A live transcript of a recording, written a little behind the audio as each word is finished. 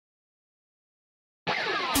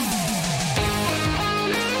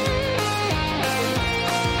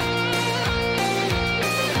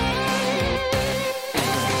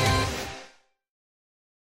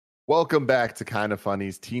Welcome back to Kind of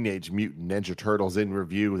Funny's Teenage Mutant Ninja Turtles in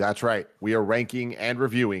Review. That's right. We are ranking and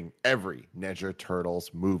reviewing every Ninja Turtles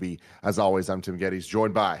movie. As always, I'm Tim Geddes,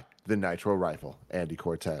 joined by the Nitro Rifle, Andy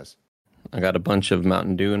Cortez. I got a bunch of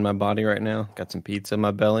Mountain Dew in my body right now. Got some pizza in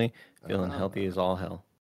my belly. Feeling healthy as all hell.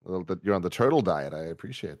 A little bit. You're on the turtle diet. I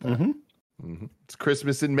appreciate that. It's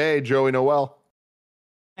Christmas in May, Joey Noel.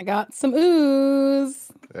 I got some ooze.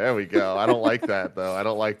 There we go. I don't like that, though. I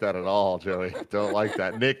don't like that at all, Joey. Don't like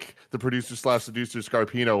that. Nick, the producer / seducer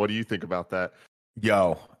Scarpino, what do you think about that?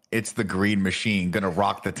 Yo, it's the Green Machine gonna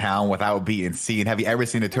rock the town without being seen. Have you ever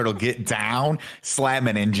seen a turtle get down,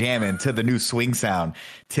 slamming and jamming to the new swing sound?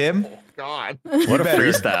 Tim, God, what a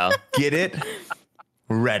freestyle! Get it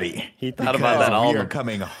ready. He thought about that all. We are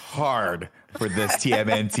coming hard for this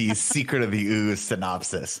TMNT Secret of the Ooze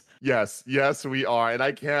synopsis. Yes, we are. And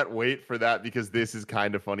I can't wait for that because this is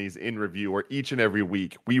Kind of Funny's In Review, where each and every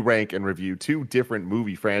week we rank and review two different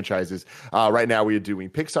movie franchises. Right now we are doing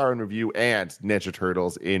Pixar in Review and Ninja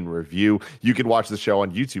Turtles in Review. You can watch the show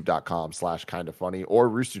on youtube.com/kindoffunny or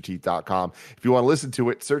roosterteeth.com. If you want to listen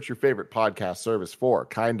to it, search your favorite podcast service for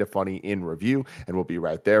Kind of Funny in Review, and we'll be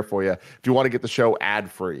right there for you. If you want to get the show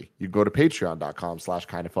ad-free, you can go to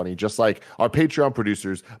patreon.com/kindoffunny, just like our Patreon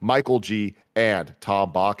producers, Michael G. and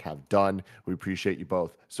Tom Bach have done. We appreciate you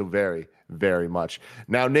both so very, very much.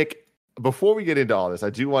 Now, Nick, before we get into all this, I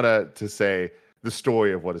do want to say the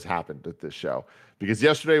story of what has happened at this show. Because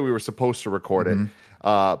yesterday we were supposed to record it,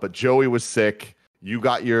 but Joey was sick. You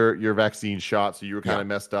got your vaccine shot, so you were kind of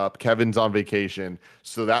messed up. Kevin's on vacation,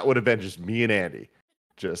 so that would have been just me and Andy.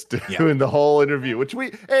 Just doing the whole interview, which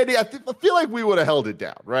Andy, I feel like we would have held it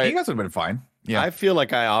down, right? You guys would have been fine. Yeah, I feel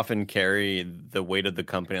like I often carry the weight of the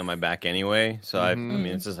company on my back anyway, so I mean,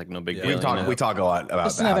 it's just like no big deal. We talk a lot about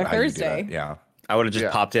just another Thursday. Yeah, I would have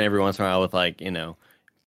just popped in every once in a while with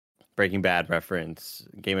Breaking Bad reference,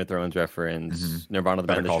 Game of Thrones reference, Nirvana the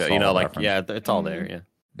Band of the Show. It's all there. Yeah.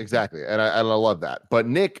 Exactly. And I love that. But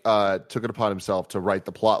Nick took it upon himself to write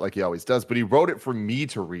the plot like he always does, but he wrote it for me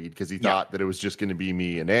to read because he thought that it was just going to be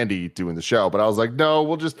me and Andy doing the show. But I was like, no,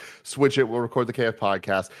 we'll just switch it. We'll record the KF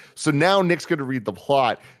podcast. So now Nick's going to read the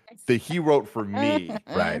plot that he wrote for me,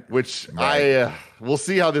 right? Which we'll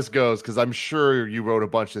see how this goes because I'm sure you wrote a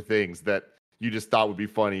bunch of things that you just thought would be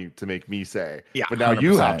funny to make me say. Yeah, but now 100%.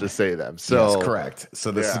 You have to say them. So yes, correct. So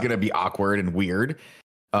this is going to be awkward and weird.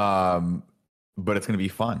 But it's going to be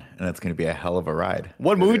fun, and it's going to be a hell of a ride.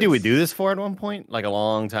 What movie did we do this for at one point? Like a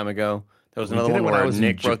long time ago? There was another one where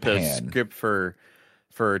Nick wrote the script for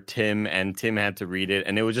Tim, and Tim had to read it,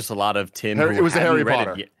 and it was just a lot of Tim. It was a Harry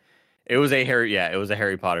Potter. It was a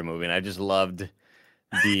Harry Potter movie, and I just loved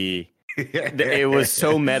it was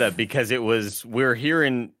so meta because we're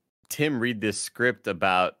hearing Tim read this script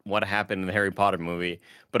about what happened in the Harry Potter movie,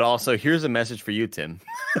 but also here's a message for you, Tim.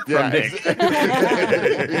 From Nick.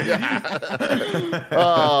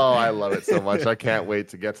 Oh, I love it so much. I can't wait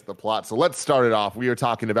to get to the plot. So let's start it off. We are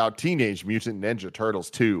talking about Teenage Mutant Ninja Turtles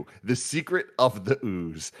 2, The Secret of the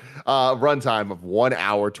Ooze. Runtime of 1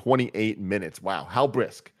 hour, 28 minutes. Wow, how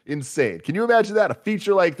brisk. Insane. Can you imagine that? A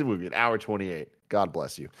feature-length movie, 1 hour, 28. God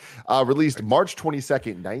bless you. Released March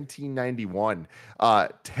 22nd, 1991.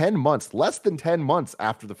 10 months, less than 10 months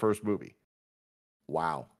after the first movie.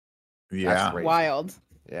 Wow. Yeah. Wild.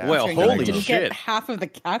 Yeah. Well, holy shit. shit. Get half of the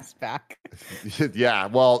cast back. Yeah.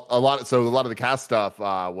 Well, a lot of the cast stuff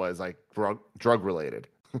was like drug related.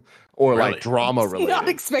 Or really? Like drama related. Not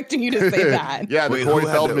expecting you to say that. Yeah, Corey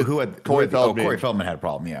Feldman. Corey Feldman had a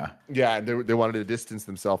problem. Yeah, yeah. They wanted to distance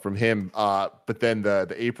themselves from him. But then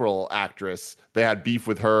the April actress, they had beef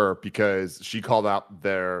with her because she called out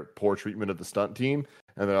their poor treatment of the stunt team,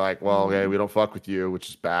 and they're like, "Well, okay, we don't fuck with you," which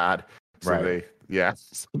is bad. So right.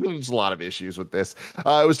 There's a lot of issues with this.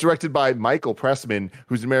 It was directed by Michael Pressman,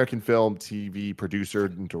 who's an American film, TV producer,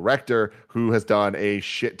 and director who has done a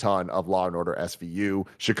shit ton of Law & Order SVU,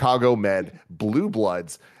 Chicago Med, Blue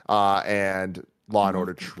Bloods, and Law &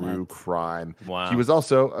 Order True Crime. Wow. He was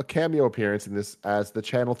also a cameo appearance in this as the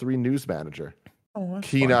Channel 3 news manager.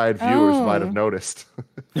 Keen-eyed viewers might have noticed.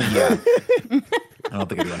 Yeah. I don't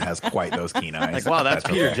think anyone has quite those keen eyes. Like, wow, that's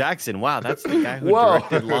Peter Jackson. Wow, that's the guy who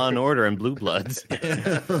directed Law & Order and Blue Bloods.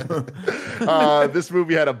 This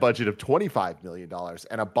movie had a budget of $25 million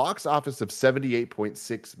and a box office of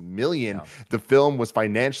 $78.6 million. Wow. The film was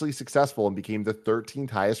financially successful and became the 13th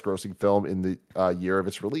highest grossing film in the year of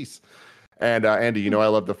its release. And Andy, I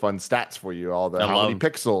love the fun stats for you. How many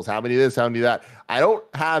pixels, how many this, how many that. I don't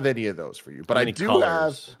have any of those for you, but I do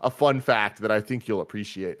have a fun fact that I think you'll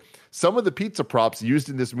appreciate. Some of the pizza props used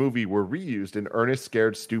in this movie were reused in Ernest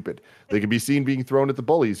Scared Stupid. They can be seen being thrown at the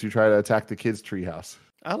bullies who try to attack the kids' treehouse.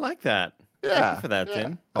 I like that. Yeah, Thank you for that, yeah.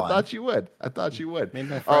 Tim. I thought you would. I thought you would. Made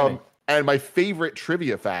my Friday. And my favorite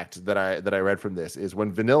trivia fact that I read from this is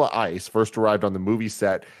when Vanilla Ice first arrived on the movie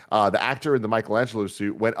set, the actor in the Michelangelo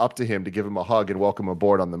suit went up to him to give him a hug and welcome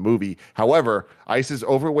aboard on the movie. However, Ice's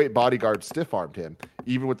overweight bodyguard stiff-armed him,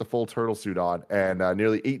 even with the full turtle suit on, and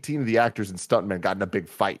nearly 18 of the actors and stuntmen got in a big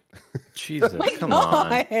fight. Jesus, come on.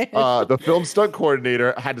 The film stunt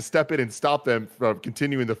coordinator had to step in and stop them from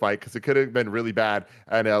continuing the fight because it could have been really bad,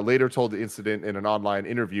 and later told the incident in an online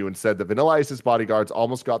interview and said that Vanilla Ice's bodyguards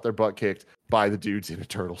almost got their butt kicked by the dudes in a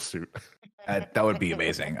turtle suit. That would be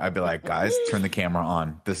amazing. I'd be like, guys, turn the camera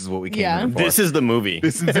on. This is what we came Yeah. here for. This is the movie.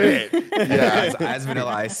 This is it. Yeah, as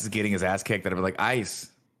Vanilla Ice is getting his ass kicked, I'd be like, ice,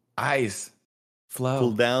 flow.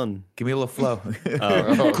 Cool down. Give me a little flow.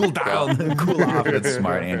 Oh, cool down. Cool off. That's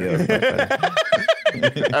smart, Andy.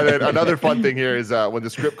 And then another fun thing here is when the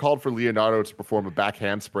script called for Leonardo to perform a back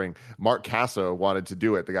handspring, Mark Casso wanted to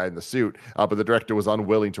do it, the guy in the suit, but the director was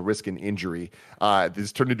unwilling to risk an injury.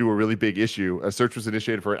 This turned into a really big issue. A search was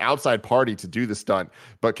initiated for an outside party to do the stunt,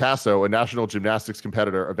 but Casso, a national gymnastics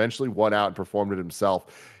competitor, eventually won out and performed it himself.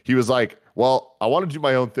 He was like, well, I want to do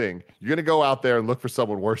my own thing. You're going to go out there and look for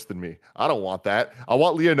someone worse than me. I don't want that. I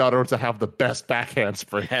want Leonardo to have the best back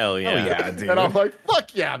handspring. Hell yeah. Oh, yeah, dude. And I'm like,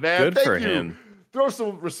 fuck yeah, man. Good Thank for you. him. Throw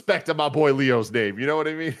some respect on my boy Leo's name. You know what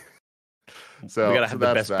I mean? So We gotta have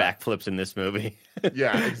the that's best that. backflips in this movie.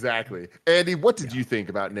 Yeah, exactly. Andy, what did you think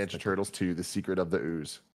about Ninja Turtles 2, The Secret of the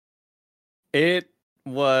Ooze? It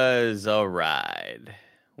was a ride.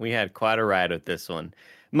 We had quite a ride with this one.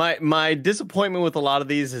 My disappointment with a lot of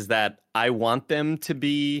these is that I want them to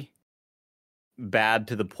be bad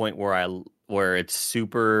to the point where it's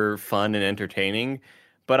super fun and entertaining,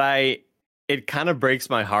 but it kind of breaks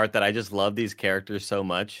my heart that I just love these characters so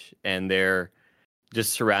much and they're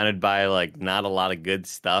just surrounded by like not a lot of good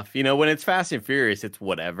stuff. You know, when it's Fast and Furious, it's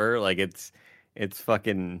whatever. Like it's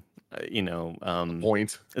fucking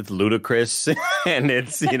Point. it's ludicrous and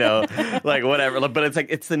it's like whatever, but it's like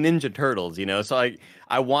it's the Ninja Turtles, so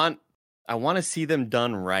I want to see them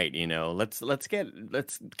done right. Let's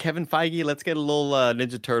Kevin Feige, let's get a little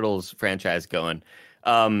Ninja Turtles franchise going.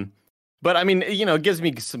 But I mean, it gives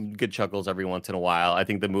me some good chuckles every once in a while. I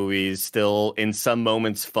think the movie is still in some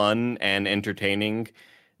moments fun and entertaining.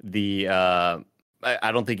 I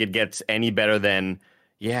don't think it gets any better than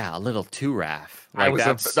a little too Raph. I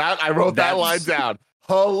wrote that line down.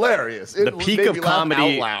 Hilarious. The peak of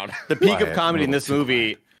comedy. Loud. The peak of comedy in this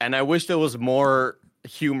movie, and I wish there was more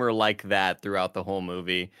humor like that throughout the whole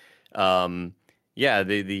movie. Not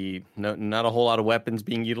a whole lot of weapons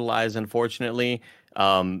being utilized, unfortunately.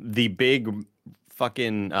 The big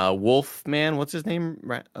fucking wolf man, what's his name?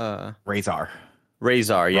 Razor.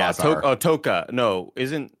 Yeah. Razor. Toka. No,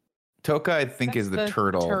 isn't Toka, I think, is the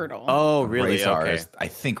turtle. Oh, really? Razor Okay. I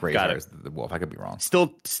think Razor is the wolf. I could be wrong.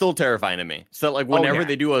 Still terrifying to me. So like whenever yeah.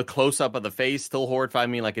 they do a close up of the face, still horrified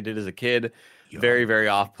me like it did as a kid. Yeah. Very, very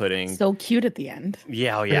off putting. So cute at the end.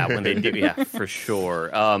 Yeah, when they do, for sure.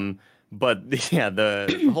 But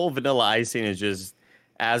the whole Vanilla Ice scene is just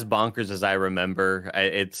as bonkers as I remember.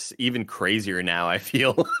 It's even crazier now, I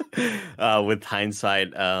feel, with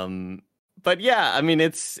hindsight. But yeah, I mean,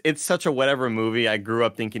 it's such a whatever movie. I grew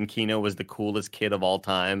up thinking Kino was the coolest kid of all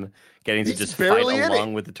time, getting to just fight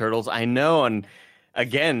along with the turtles. I know, and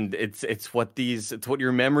again, it's what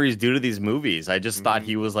your memories do to these movies. I just thought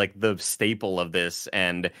he was like the staple of this,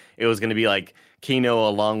 and it was going to be like Kino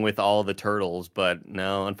along with all the turtles, but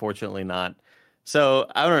no, unfortunately not. So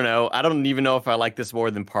I don't know. I don't even know if I like this more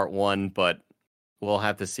than part one, but we'll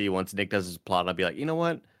have to see once Nick does his plot. I'll be like, you know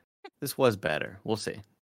what, this was better. We'll see.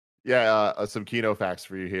 Yeah, some Kino facts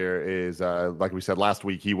for you here is, like we said last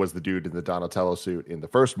week, he was the dude in the Donatello suit in the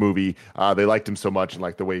first movie. They liked him so much and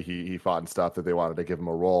like the way he fought and stuff that they wanted to give him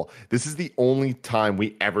a role. This is the only time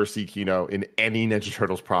we ever see Kino in any Ninja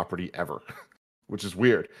Turtles property ever, which is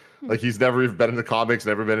weird. Like he's never even been in the comics,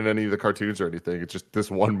 never been in any of the cartoons or anything. It's just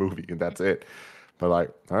this one movie and that's it. But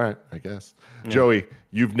like, all right, I guess. Yeah. Joey,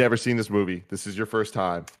 you've never seen this movie. This is your first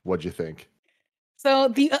time. What'd you think?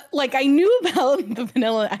 So I knew about the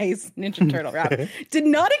Vanilla Ice Ninja Turtle rap. Did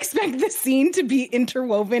not expect the scene to be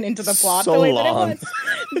interwoven into the plot the way that it was.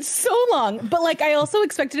 It's so long. But like I also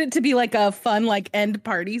expected it to be like a fun like end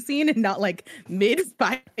party scene and not like mid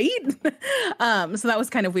fight. So that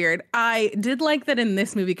was kind of weird. I did like that in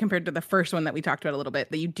this movie compared to the first one that we talked about a little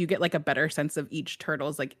bit, that you do get like a better sense of each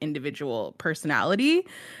turtle's like individual personality.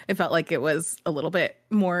 It felt like it was a little bit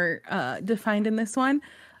more defined in this one.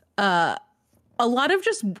 A lot of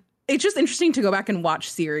just it's just interesting to go back and watch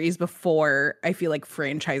series before I feel like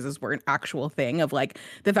franchises were an actual thing, of like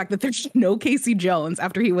the fact that there's no Casey Jones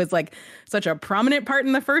after he was like such a prominent part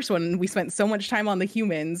in the first one. We spent so much time on the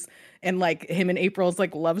humans and like him and April's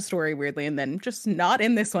like love story weirdly, and then just not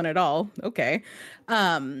in this one at all. Okay.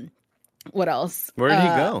 What else? Where did he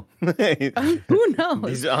go? Who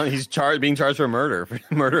knows? He's being charged for murder of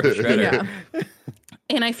Shredder. Yeah.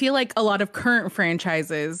 And I feel like a lot of current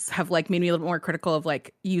franchises have like made me a little more critical of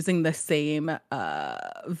like using the same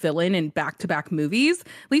villain in back-to-back movies.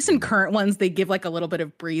 At least in current ones, they give like a little bit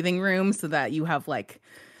of breathing room so that you have like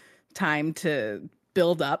time to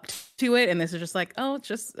build up to it. And this is just like,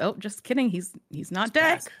 just kidding. He's not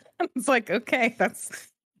dead. It's like, okay, that's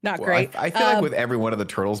not great. I feel like with every one of the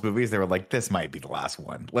Turtles movies, they were like, this might be the last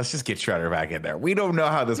one. Let's just get Shredder back in there. We don't know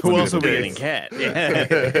how this Who else will be getting Cat?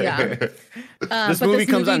 Yeah. This movie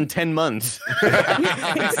comes out in 10 months. We still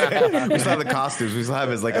have the costumes. We still have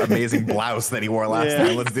his like amazing blouse that he wore last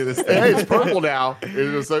time. Let's do this thing. Hey, it's purple now.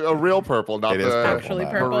 It's like a real purple, not the actually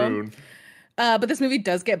purple. maroon. But this movie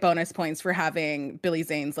does get bonus points for having Billy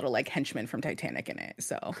Zane's little like henchman from Titanic in it.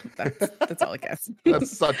 So that's all it gets. That's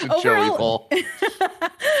such a Joey Paul.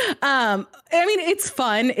 I mean, it's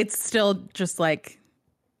fun. It's still just like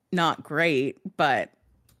not great, but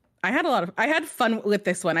I had fun with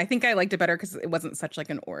this one. I think I liked it better because it wasn't such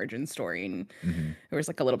like an origin story, and there was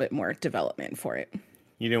like a little bit more development for it.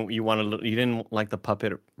 You didn't like the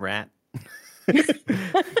puppet rat?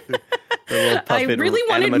 I really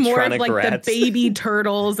wanted more of like rats. the baby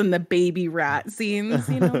turtles and the baby rat scenes,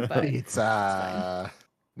 but It's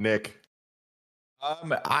Nick.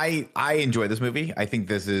 I enjoy this movie. I think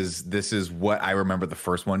this is what I remember the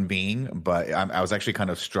first one being, but I was actually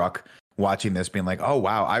kind of struck watching this, being like, oh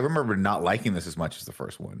wow, I remember not liking this as much as the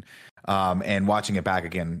first one. And watching it back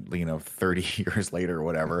again, 30 years later or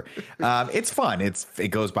whatever, it's fun.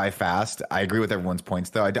 It goes by fast. I agree with everyone's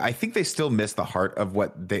points, though. I think they still miss the heart of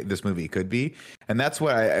what this movie could be, and that's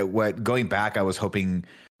what going back, I was hoping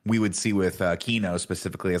we would see with Kino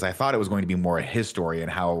specifically, as I thought it was going to be more his story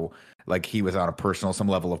and how like he was on some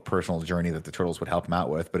level of personal journey that the Turtles would help him out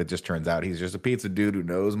with. But it just turns out he's just a pizza dude who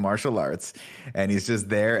knows martial arts, and he's just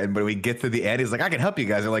there. And when we get to the end, he's like, I can help you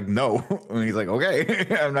guys. They're like, no. And he's like, okay,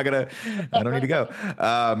 I don't need to go.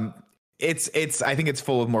 I think it's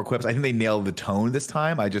full of more quips. I think they nailed the tone this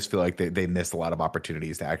time. I just feel like they missed a lot of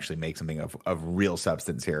opportunities to actually make something of real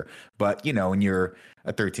substance here. But when you're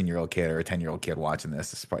a 13-year-old kid or a 10-year-old kid watching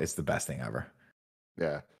this, it's the best thing ever.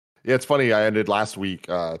 Yeah. Yeah, it's funny. I ended last week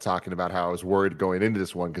talking about how I was worried going into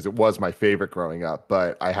this one because it was my favorite growing up,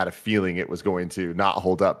 but I had a feeling it was going to not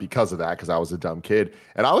hold up because of that, because I was a dumb kid.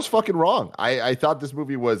 And I was fucking wrong. I thought this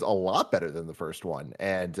movie was a lot better than the first one.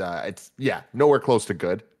 And it's nowhere close to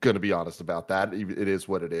good. Going to be honest about that. It is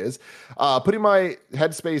what it is. Putting my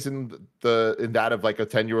headspace in that of like a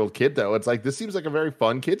 10-year-old kid, though, it's like this seems like a very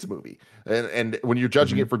fun kids movie. And when you're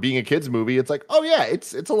judging it for being a kids movie, it's like, oh yeah,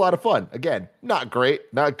 it's a lot of fun. Again, not great,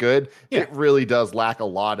 not good. Yeah. It really does lack a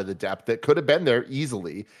lot of the depth that could have been there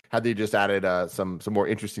easily had they just added some more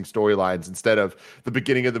interesting storylines, instead of the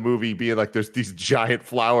beginning of the movie being like there's these giant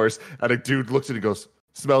flowers and a dude looks at it and goes,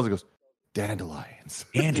 smells and goes, dandelions.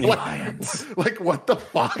 like what the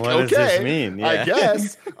fuck? What does this mean? Yeah. I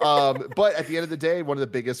guess. But at the end of the day, one of the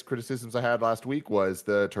biggest criticisms I had last week was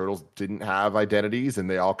the Turtles didn't have identities and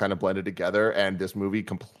they all kind of blended together. And this movie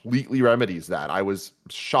completely remedies that. I was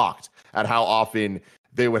shocked at how often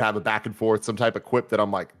they would have a back and forth, some type of quip that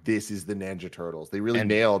I'm like, this is the Ninja Turtles. They really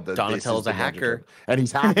nailed the Donatello's a hacker. And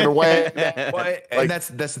he's hacking away. And that's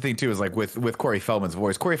the thing too, is like with Corey Feldman's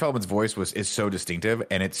voice. Corey Feldman's voice is so distinctive,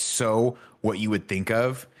 and it's so what you would think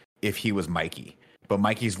of if he was Mikey. But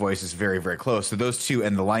Mikey's voice is very, very close. So those two,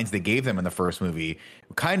 and the lines they gave them in the first movie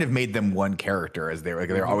kind of made them one character, as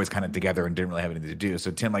they're always kind of together and didn't really have anything to do. So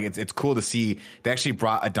Tim, like it's cool to see they actually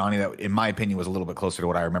brought a Donnie that, in my opinion, was a little bit closer to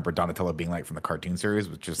what I remember Donatello being like from the cartoon series,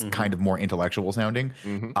 which is kind of more intellectual sounding.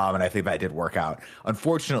 And I think that did work out.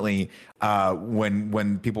 Unfortunately,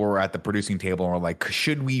 when people were at the producing table and were like,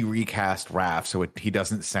 should we recast Raph so he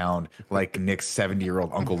doesn't sound like Nick's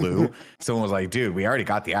 70-year-old Uncle Lou? Someone was like, dude, we already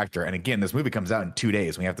got the actor. And again, this movie comes out in 2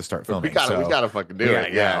 days. We have to start filming. We gotta fucking do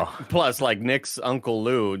it. Yeah. Plus, like Nick's Uncle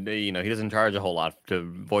Lou, he doesn't charge a whole lot to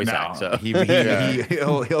voice act. So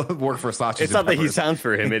he'll work for Sausage. It's not that he sounds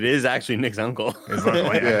for him. It is actually Nick's uncle.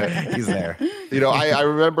 He's there. I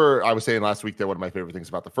remember I was saying last week that one of my favorite things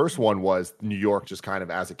about the first one was New York just kind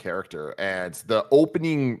of as a character. And the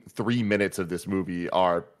opening 3 minutes of this movie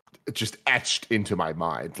are just etched into my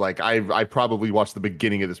mind. Like I probably watched the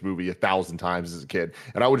beginning of this movie 1,000 times as a kid,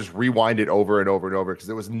 and I would just rewind it over and over and over because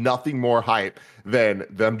there was nothing more hype than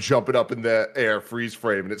them jumping up in the air, freeze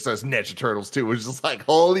frame, and it says Ninja Turtles too. It was just like,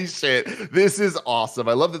 holy shit, this is awesome.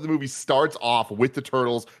 I love that the movie starts off with the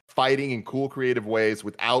turtles fighting in cool, creative ways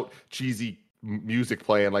without cheesy music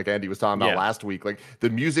playing like Andy was talking about last week. Like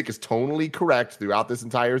the music is tonally correct throughout this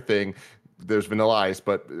entire thing. There's Vanilla Ice,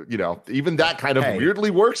 but even that kind of weirdly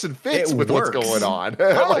works and fits with what's going on.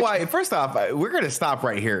 Why? First off, we're going to stop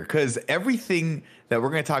right here because everything that we're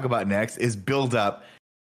going to talk about next is build up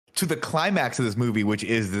to the climax of this movie, which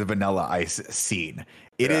is the Vanilla Ice scene.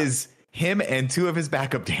 It is him and two of his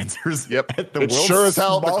backup dancers. At the sure as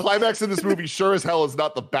hell. The climax of this movie, sure as hell, is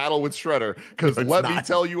not the battle with Shredder. Because let me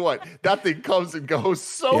tell you what, that thing comes and goes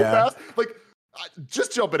so fast. Like,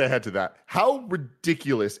 just jumping ahead to that, how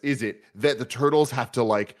ridiculous is it that the turtles have to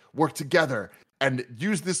like work together and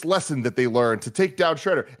use this lesson that they learned to take down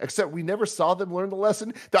Shredder? Except we never saw them learn the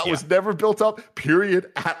lesson. That was never built up,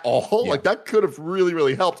 period, at all. Like that could have really,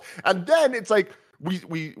 really helped. And then it's like we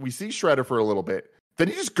see Shredder for a little bit, then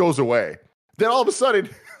he just goes away. Then all of a sudden,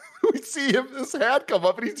 we see his hand come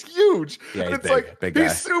up and he's huge. Yeah, and it's big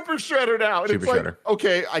he's Super Shredder now. And it's like,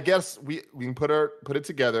 okay, I guess we can put it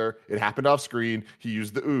together. It happened off screen. He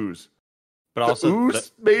used the ooze. But also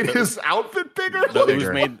Ooze made his outfit bigger.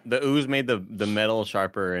 The Ooze made the metal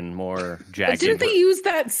sharper and more jagged. But didn't they use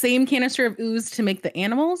that same canister of ooze to make the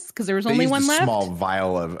animals? Because there was only one left. Small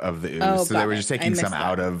vial of the ooze. Oh, so they were just taking some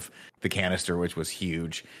out of the canister, which was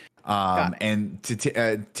huge. And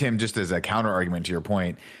to Tim, just as a counter argument to your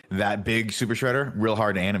point, that big Super Shredder, real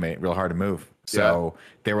hard to animate, real hard to move. So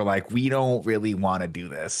they were like, we don't really want to do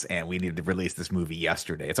this, and we need to release this movie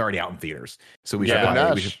yesterday. It's already out in theaters, so we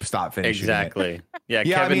should stop finishing it.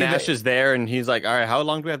 Kevin Nash is there, and he's like, all right, how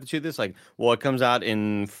long do we have to shoot this? Like, well, it comes out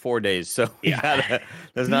in 4 days, so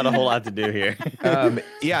there's not a whole lot to do here.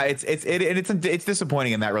 It's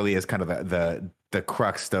disappointing, and that really is kind of the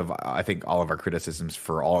crux of I think all of our criticisms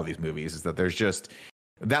for all of these movies is that there's just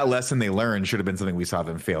that lesson they learned should have been something we saw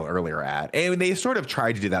them fail earlier at. And they sort of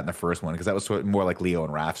tried to do that in the first one because that was sort of more like Leo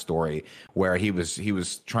and Raph's story where he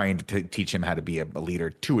was trying to teach him how to be a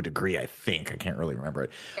leader to a degree, I think. I can't really remember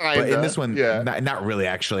it. But in this one, not really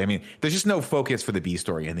actually. I mean, there's just no focus for the B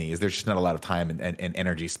story in these. There's just not a lot of time and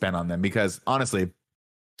energy spent on them because honestly,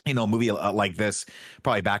 a movie like this,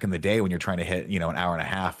 probably back in the day when you're trying to hit, an hour and a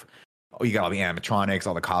half, you got all the animatronics,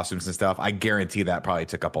 all the costumes and stuff. I guarantee that probably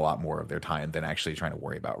took up a lot more of their time than actually trying to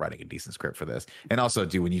worry about writing a decent script for this. And also,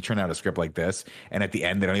 when you turn out a script like this and at the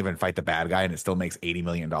end they don't even fight the bad guy and it still makes $80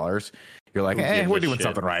 million, you're like, we're doing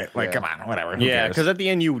something right. Like, come on, whatever. Yeah, because at the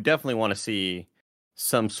end you definitely want to see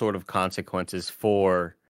some sort of consequences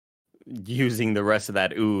for using the rest of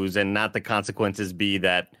that ooze and not the consequences be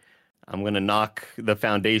that I'm going to knock the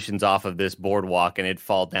foundations off of this boardwalk and it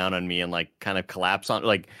fall down on me and like kind of collapse on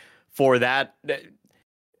like. For that,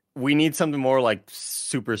 we need something more like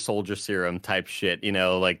super soldier serum type shit,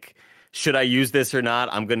 like, should I use this or not?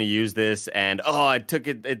 I'm going to use this. And, I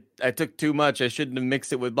took too much. I shouldn't have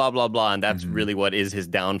mixed it with blah, blah, blah. And that's really what is his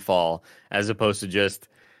downfall, as opposed to just,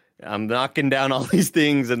 I'm knocking down all these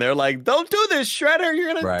things. And they're like, don't do this, Shredder.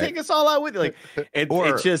 You're going to take us all out with you. Like,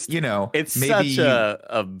 it's just, it's maybe such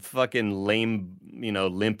a fucking lame,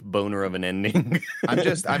 limp boner of an ending. I'm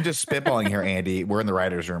just spitballing here, Andy. We're in the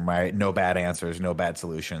writer's room, right? No bad answers, no bad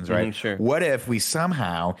solutions, right? Sure. What if we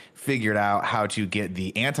somehow figured out how to get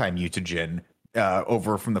the anti-mutagen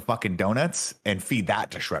over from the fucking donuts and feed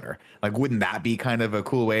that to Shredder? Like, wouldn't that be kind of a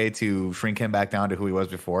cool way to shrink him back down to who he was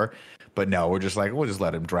before? But no, we're just like, we'll just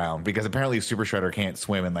let him drown because apparently Super Shredder can't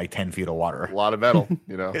swim in like 10 feet of water. A lot of metal,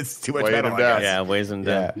 It's too much metal. Yeah, weighs him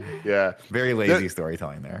down. Yeah. Very lazy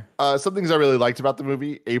storytelling there. Some things I really liked about the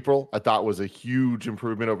movie, April, I thought was a huge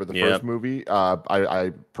improvement over the first movie.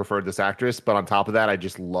 I preferred this actress, but on top of that, I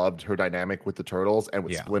just loved her dynamic with the turtles and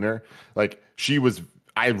with Splinter. Like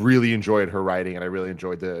I really enjoyed her writing and I really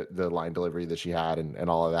enjoyed the line delivery that she had and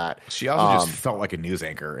all of that. She also just felt like a news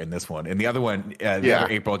anchor in this one. And the other one, other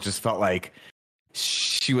April just felt like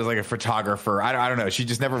she was like a photographer. I don't know. She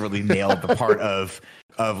just never really nailed the part of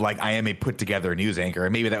like, I am a put together news anchor.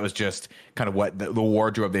 And maybe that was just kind of what the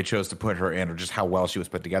wardrobe they chose to put her in or just how well she was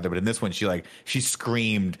put together. But in this one, she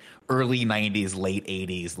screamed early 90s, late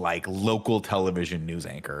 80s, like local television news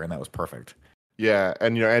anchor. And that was perfect. Yeah,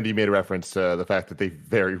 and Andy made a reference to the fact that they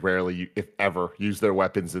very rarely, if ever, use their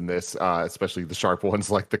weapons in this, especially the sharp ones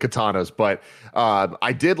like the katanas. But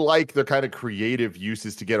I did like the kind of creative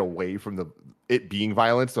uses to get away from the it being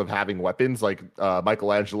violence of having weapons, like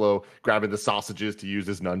Michelangelo grabbing the sausages to use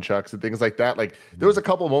as nunchucks and things like that. Like there was a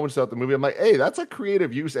couple moments throughout the movie I'm like, hey, that's a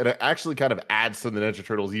creative use, and it actually kind of adds to the Ninja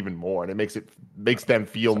Turtles even more, and it makes them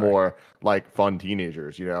feel more like fun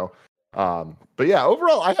teenagers, you know. But yeah,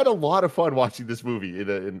 overall, I had a lot of fun watching this movie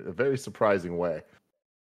in a very surprising way.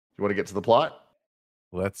 You want to get to the plot?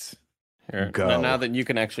 Let's Here, go. now that you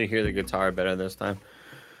can actually hear the guitar better this time.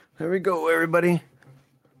 Here we go, everybody.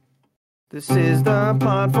 This is the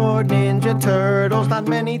plot for Ninja Turtles. Not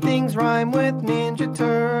many things rhyme with Ninja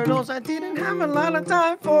Turtles. I didn't have a lot of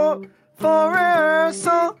time for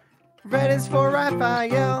rehearsal. Red is for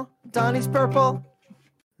Raphael. Donnie's purple.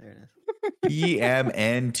 There it is.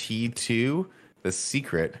 PMNT2, The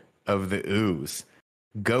Secret of the Ooze.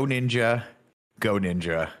 Go Ninja, go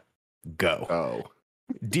Ninja, go. Oh,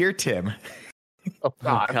 Dear Tim, oh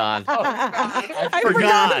God. Oh, God. I forgot.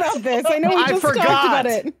 forgot about this. I know we I just forgot. talked about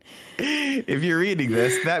it. if you're reading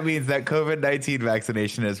this, that means that COVID-19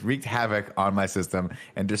 vaccination has wreaked havoc on my system.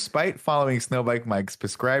 And despite following Snowbike Mike's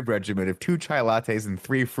prescribed regimen of 2 chai lattes and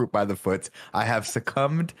 3 fruit by the foot, I have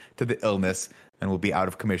succumbed to the illness and will be out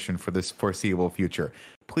of commission for this foreseeable future.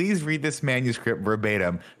 Please read this manuscript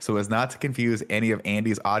verbatim so as not to confuse any of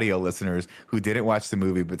Andy's audio listeners who didn't watch the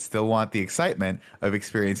movie but still want the excitement of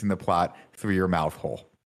experiencing the plot through your mouth hole.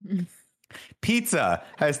 Pizza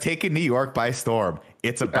has taken New York by storm.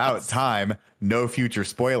 It's about time. No future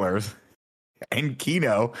spoilers. And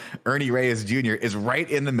Kino, Ernie Reyes Jr., is right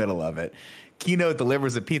in the middle of it. Kino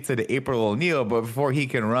delivers a pizza to April O'Neil, but before he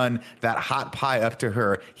can run that hot pie up to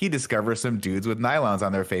her, he discovers some dudes with nylons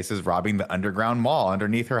on their faces robbing the underground mall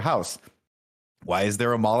underneath her house. Why is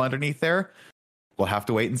there a mall underneath there? We'll have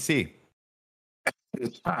to wait and see.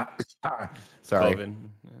 Sorry, COVID.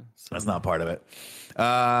 that's not part of it.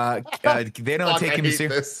 They don't Fuck, take I him hate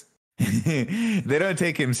seriously. this. They don't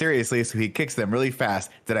take him seriously, so he kicks them really fast.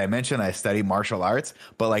 Did I mention I study martial arts?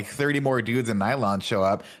 But like 30 more dudes in nylon show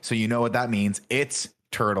up, so you know what that means. It's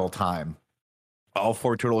turtle time. All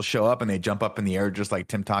 4 turtles show up and they jump up in the air just like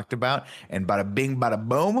Tim talked about. And bada bing, bada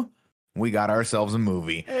boom, we got ourselves a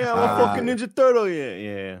movie. Hey, I'm a fucking Ninja Turtle.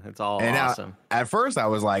 Yeah. It's all And awesome. at first I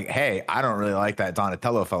was like, hey, I don't really like that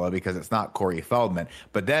Donatello fellow because it's not Corey Feldman.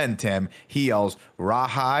 But then, Tim, he yells,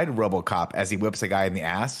 Rawhide RoboCop as he whips a guy in the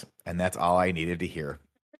ass. And that's all I needed to hear.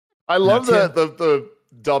 I love Now, the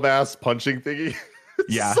dumbass punching thingy.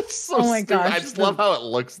 Yeah. So Oh my stupid. gosh. I just love how it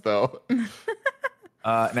looks though.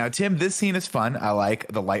 Now, Tim, this scene is fun. I like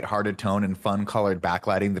the lighthearted tone and fun colored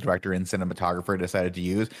backlighting the director and cinematographer decided to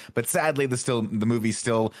use. But sadly, the movie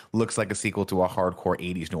still looks like a sequel to a hardcore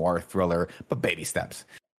 80s noir thriller, but baby steps.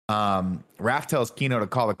 Raph tells Kino to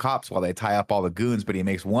call the cops while they tie up all the goons, but he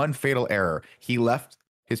makes one fatal error. He left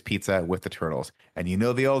his pizza with the turtles. And you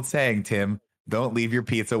know the old saying, Tim, don't leave your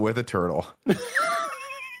pizza with a turtle.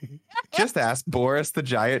 Just ask Boris the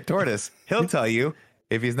giant tortoise. He'll tell you.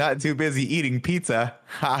 If he's not too busy eating pizza,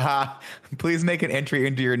 haha, please make an entry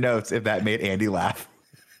into your notes if that made Andy laugh.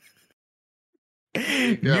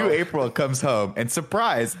 New April comes home, and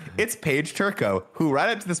surprise, it's Paige Turco, who right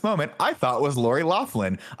up to this moment I thought was Lori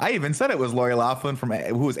Loughlin. I even said it was Lori Loughlin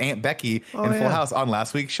who was Aunt Becky in Full House on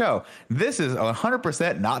last week's show. This is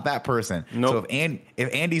 100% not that person. Nope. So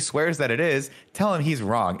if Andy swears that it is, tell him he's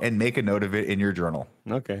wrong and make a note of it in your journal.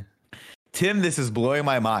 Okay. Tim, this is blowing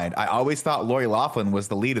my mind. I always thought Lori Loughlin was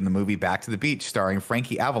the lead in the movie Back to the Beach, starring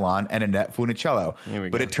Frankie Avalon and Annette Funicello.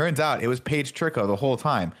 But it turns out it was Paige Turco the whole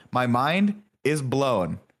time. My mind is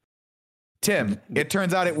blown. Tim, it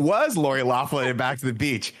turns out it was Lori Loughlin in Back to the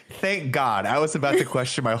Beach. Thank God. I was about to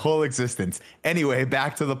question my whole existence. Anyway,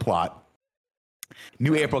 back to the plot.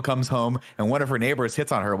 New April comes home, and one of her neighbors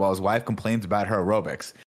hits on her while his wife complains about her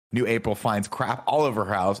aerobics. New April finds crap all over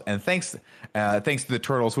her house, and thanks to the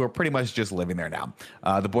turtles, who are pretty much just living there now.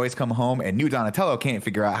 The boys come home, and new Donatello can't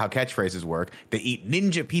figure out how catchphrases work. They eat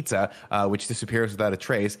ninja pizza, which disappears without a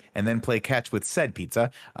trace, and then play catch with said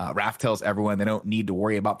pizza. Raph tells everyone they don't need to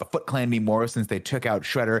worry about the Foot Clan anymore since they took out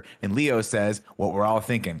Shredder, and Leo says what we're all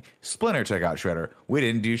thinking. Splinter took out Shredder. We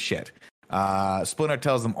didn't do shit. Splinter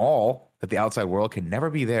tells them all that the outside world can never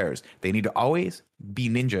be theirs. They need to always be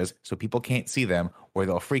ninjas so people can't see them, or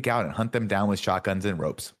they'll freak out and hunt them down with shotguns and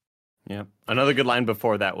ropes. Yeah. Another good line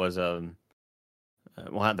before that was, the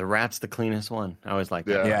rat's the cleanest one. I always like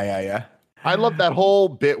that. Yeah. I love that whole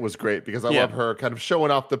bit was great because I love her kind of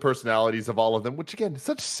showing off the personalities of all of them, which again,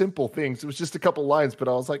 such simple things. It was just a couple lines, but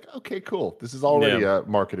I was like, okay, cool. This is already a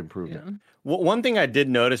market improvement. Yeah. Well, one thing I did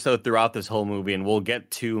notice though throughout this whole movie, and we'll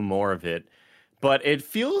get to more of it, but it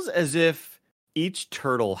feels as if each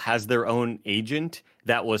turtle has their own agent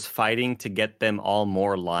that was fighting to get them all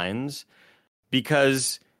more lines.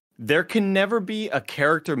 Because there can never be a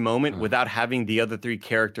character moment without having the other three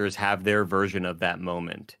characters have their version of that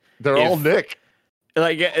moment. They're all Nick.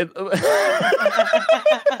 Like, How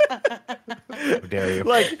dare you?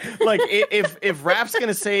 like if Raph's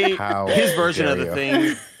gonna say his version of the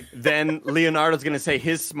thing, then Leonardo's gonna say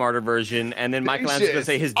his smarter version, and then Michelangelo's gonna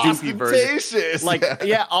say his doofy version. Like,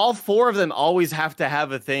 yeah, all four of them always have to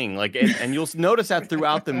have a thing. Like, and you'll notice that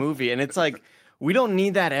throughout the movie, and it's like, we don't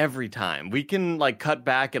need that every time. We can like cut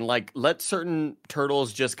back and like let certain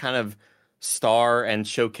turtles just kind of star and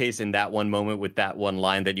showcase in that one moment with that one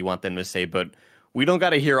line that you want them to say, but we don't got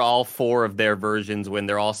to hear all four of their versions when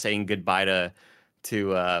they're all saying goodbye to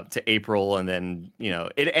April, and then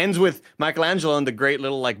it ends with Michelangelo and the great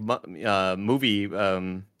little like movie.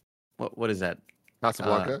 What is that?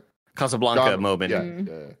 Casablanca moment.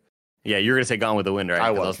 Yeah, you were gonna say Gone with the Wind, right? I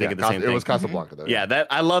was thinking the same thing. It was Casablanca, though. Yeah,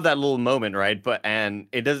 I love that little moment, right? And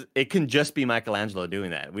it can just be Michelangelo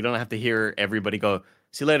doing that. We don't have to hear everybody go,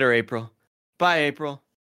 "See you later, April. Bye, April.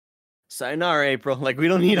 Sayonara, April." Like, we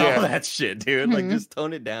don't need all that shit, dude. Like, just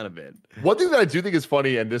tone it down a bit. One thing that I do think is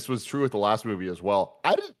funny, and this was true with the last movie as well,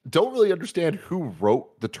 I don't really understand who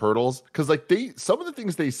wrote the Turtles, because like some of the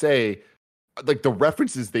things they say, like the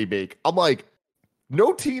references they make, I'm like,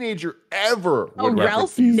 no teenager ever would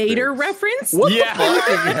Ralph Nader reference? What the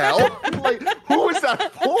fucking hell? Like, who is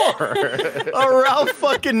that for? A Ralph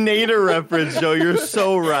fucking Nader reference, Joe. You're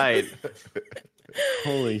so right.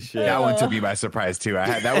 Holy shit. That one took me by surprise too.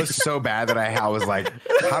 That was so bad that I was like,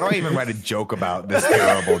 how do I even write a joke about this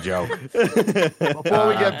terrible joke? Before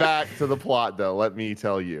we get back to the plot, though, let me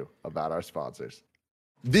tell you about our sponsors.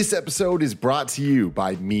 This episode is brought to you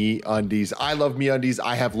by MeUndies. I love MeUndies.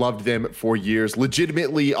 I have loved them for years.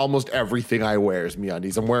 Legitimately, almost everything I wear is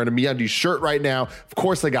MeUndies. I'm wearing a MeUndies shirt right now. Of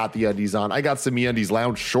course, I got the undies on. I got some MeUndies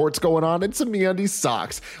lounge shorts going on and some MeUndies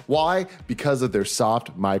socks. Why? Because of their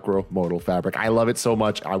soft micro-modal fabric. I love it so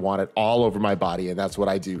much. I want it all over my body, and that's what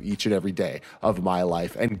I do each and every day of my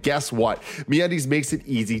life. And guess what? MeUndies makes it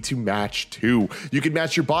easy to match too. You can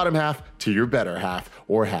match your bottom half to your better half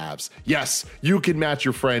or halves. Yes, you can match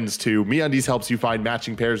your friends too. MeUndies helps you find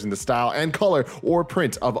matching pairs in the style and color or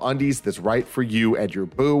print of undies that's right for you and your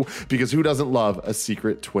boo, because who doesn't love a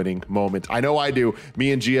secret twinning moment? I know I do.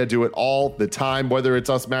 Me and Gia do it all the time, whether it's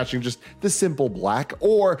us matching just the simple black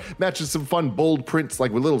or matching some fun bold prints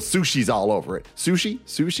like with little sushis all over it.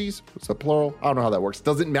 Sushis? What's that plural? I don't know how that works.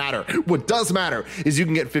 Doesn't matter. What does matter is you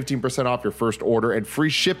can get 15% off your first order and free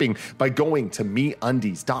shipping by going to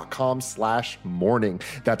MeUndies.com/morning.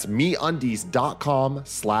 That's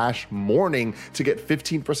MeUndies.com/morning to get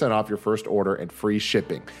 15% off your first order and free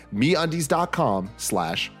shipping.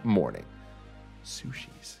 MeUndies.com/morning.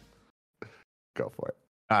 Sushis. Go for it.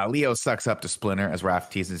 Leo sucks up to Splinter as Raph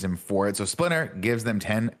teases him for it. So Splinter gives them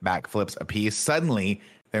 10 backflips apiece. Suddenly,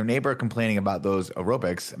 their neighbor complaining about those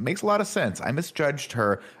aerobics makes a lot of sense. I misjudged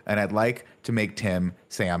her, and I'd like to make Tim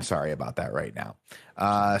say I'm sorry about that right now.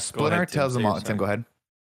 Splinter tells them all. Tim, go ahead.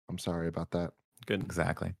 I'm sorry about that. Good.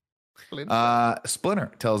 Exactly.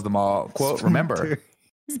 Splinter tells them all, quote, remember,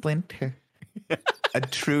 Splinter. A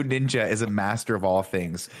true ninja is a master of all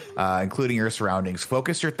things, including your surroundings.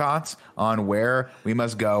 Focus your thoughts on where we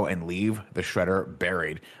must go and leave the shredder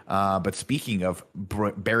buried. But speaking of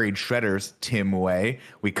buried shredders, Tim Way,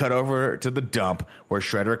 we cut over to the dump where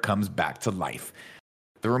Shredder comes back to life.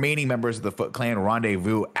 The remaining members of the Foot Clan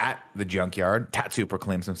rendezvous at the junkyard. Tatsu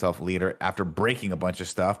proclaims himself leader after breaking a bunch of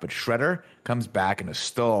stuff, but Shredder comes back and is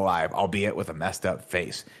still alive, albeit with a messed up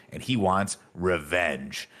face, and he wants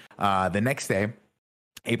revenge. The next day,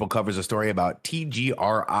 April covers a story about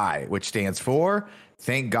TGRI, which stands for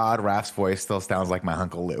Thank God Raph's voice still sounds like my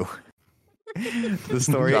Uncle Lou. The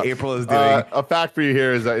story April is doing. A fact for you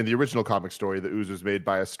here is that in the original comic story, the Ooze was made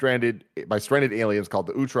by stranded aliens called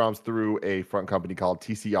the Utroms through a front company called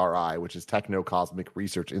TCRI, which is Techno Cosmic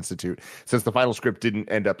Research Institute. Since the final script didn't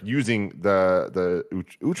end up using the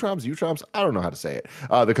Utroms, I don't know how to say it.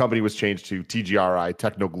 The company was changed to TGRI,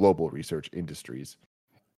 Techno Global Research Industries.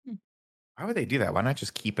 Why would they do that? Why not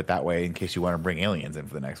just keep it that way in case you want to bring aliens in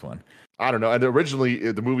for the next one? I don't know. And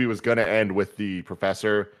originally, the movie was going to end with the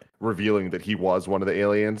professor revealing that he was one of the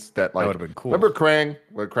aliens. That would have been cool. Remember Krang?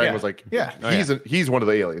 Where Krang was like, he's one of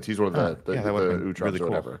the aliens. He's one of the Utroms really or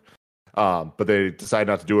whatever. But they decided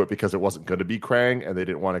not to do it because it wasn't going to be Krang, and they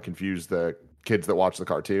didn't want to confuse the kids that watch the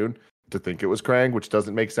cartoon to think it was Krang, which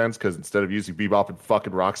doesn't make sense because instead of using Bebop and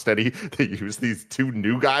fucking Rocksteady, they use these two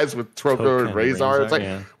new guys with Troko and Razor. It's like,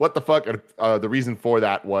 what the fuck? And the reason for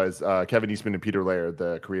that was Kevin Eastman and Peter Laird,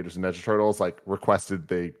 the creators of Ninja Turtles, like requested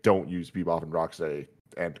they don't use Bebop and Rocksteady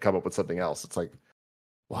and come up with something else. It's like,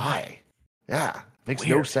 why? Yeah, makes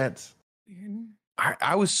no sense.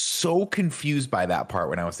 I was so confused by that part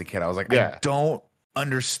when I was a kid. I was like, I don't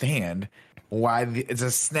understand why it's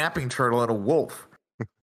a snapping turtle and a wolf.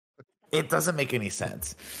 It doesn't make any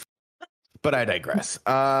sense. But I digress.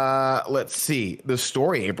 Let's see. The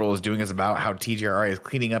story April is doing is about how TGRI is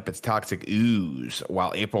cleaning up its toxic ooze.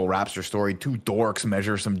 While April wraps her story, two dorks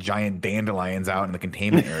measure some giant dandelions out in the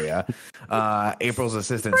containment area. April's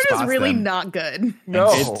assistant spots is really them. not good.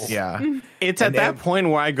 No. It's at that point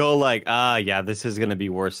where I go like, yeah, this is going to be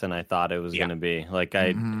worse than I thought it was going to be. Like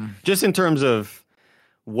just in terms of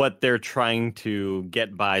what they're trying to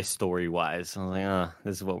get by story-wise. I'm like,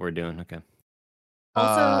 this is what we're doing. Okay.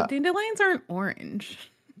 Also, dandelions aren't orange.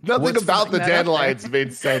 Nothing about the dandelions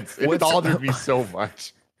made sense. It bothered me so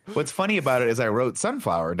much. What's funny about it is I wrote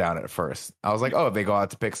sunflower down at first. I was like, oh, they go out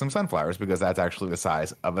to pick some sunflowers because that's actually the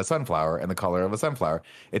size of a sunflower and the color of a sunflower.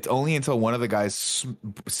 It's only until one of the guys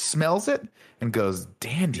smells it and goes,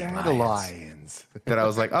 dandelions. That I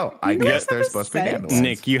was like, oh, I guess they're supposed to be dandelions.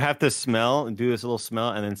 Nick, you have to do this little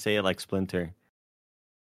smell and then say it like Splinter.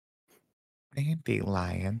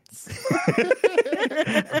 Dandelions.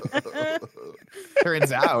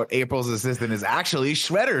 Turns out April's assistant is actually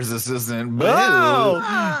Shredder's assistant.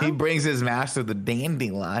 Boo! He brings his master the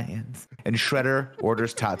dandelions, and Shredder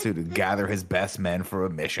orders Tatsu to gather his best men for a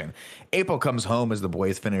mission. April comes home as the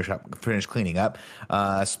boys finish cleaning up.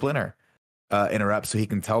 Splinter interrupts so he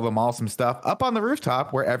can tell them all some stuff up on the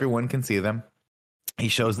rooftop where everyone can see them. He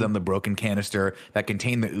shows them the broken canister that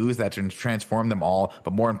contained the ooze that transformed them all.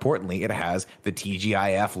 But more importantly, it has the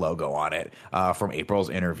TGIF logo on it from April's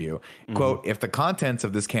interview. Quote, if the contents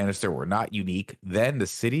of this canister were not unique, then the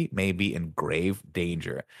city may be in grave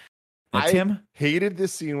danger. Now, Tim? Hated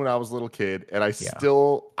this scene when I was a little kid, and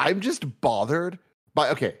I'm just bothered by,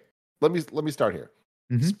 okay, let me start here.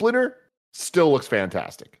 Splinter still looks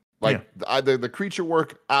fantastic. Like the creature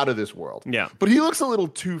work out of this world. Yeah. But he looks a little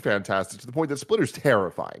too fantastic to the point that Splinter's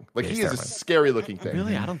terrifying. Like he is a scary looking thing.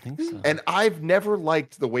 Really? I don't think so. And I've never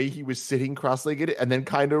liked the way he was sitting cross-legged and then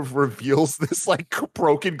kind of reveals this like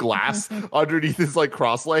broken glass underneath his like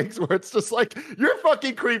cross legs where it's just like, you're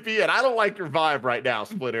fucking creepy and I don't like your vibe right now,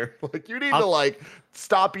 Splinter. Like you need to like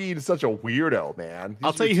stop being such a weirdo, man.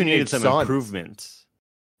 I'll tell you who needed some improvements.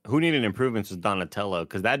 Who needed improvements was Donatello,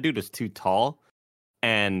 because that dude was too tall.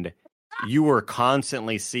 And you were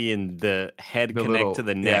constantly seeing the head connect to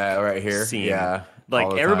the neck. Right here. Scene. Yeah.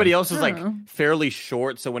 Like everybody else is like fairly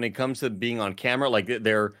short. So when it comes to being on camera, like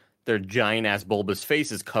their giant ass bulbous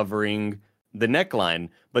face is covering the neckline.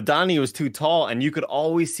 But Donnie was too tall and you could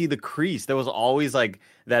always see the crease. There was always like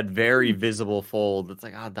that very visible fold. It's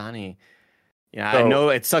like, Donnie. Yeah, I know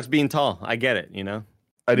it sucks being tall. I get it, you know?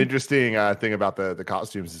 An interesting thing about the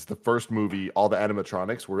costumes is the first movie, all the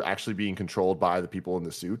animatronics were actually being controlled by the people in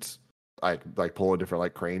the suits, like pulling different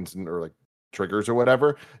like cranes or like triggers or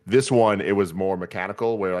whatever. This one, it was more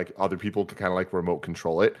mechanical, where like other people could kind of like remote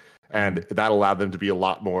control it, and that allowed them to be a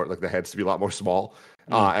lot more like the heads to be a lot more small,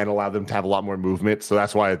 and allowed them to have a lot more movement. So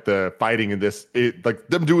that's why the fighting in this, like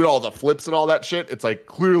them doing all the flips and all that shit, it's like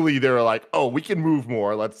clearly they're like, oh, we can move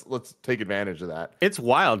more. Let's take advantage of that. It's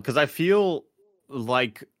wild because I feel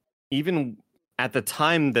like even at the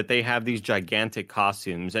time that they have these gigantic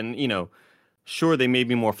costumes, and you know, sure they may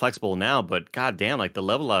be more flexible now, but goddamn, like the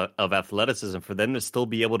level of athleticism for them to still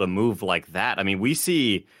be able to move like that. I mean, we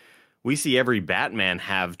see every Batman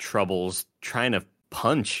have troubles trying to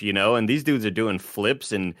punch, you know, and these dudes are doing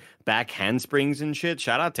flips and back handsprings and shit.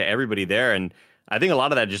 Shout out to everybody there. And I think a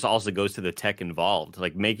lot of that just also goes to the tech involved,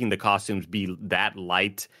 like making the costumes be that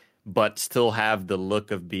light but still have the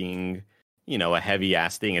look of being, you know, a heavy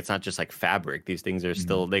ass thing. It's not just like fabric. These things are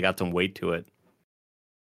still, they got some weight to it.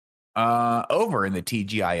 Over in the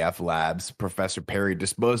TGIF labs, Professor Perry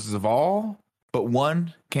disposes of all but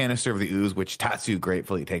one canister of the ooze, which Tatsu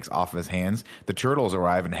gratefully takes off his hands. The turtles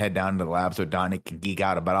arrive and head down to the lab so Donnie can geek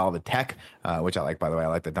out about all the tech, which I like, by the way. I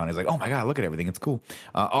like that Donnie's like, oh my God, look at everything. It's cool.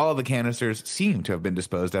 All of the canisters seem to have been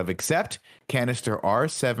disposed of, except canister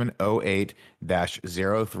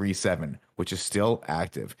R708-037, which is still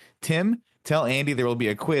active. Tim, tell Andy there will be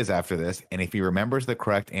a quiz after this, and if he remembers the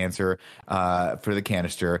correct answer for the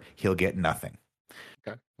canister, he'll get nothing.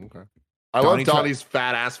 Okay. I love Donnie's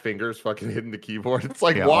fat ass fingers fucking hitting the keyboard. It's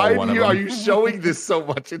like, why are you showing this so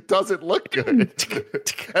much? It doesn't look good.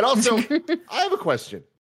 And also, I have a question.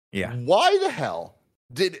 Yeah. Why the hell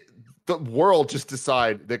did the world just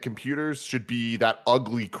decide that computers should be that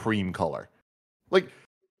ugly cream color? Like,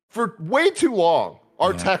 for way too long,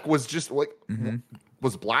 our tech was just like,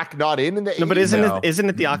 was black not in the 80s? No, but isn't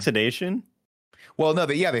it the oxidation? Well, no,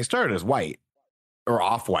 they started as white. or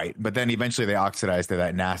off-white, but then eventually they oxidize to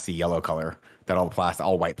that nasty yellow color that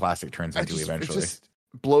all white plastic turns into eventually. It just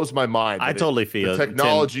blows my mind. I totally feel the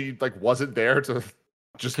technology like wasn't there to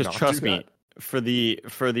just because not trust do me, for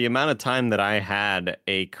the amount of time that I had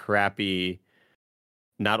a crappy,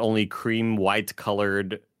 not only cream white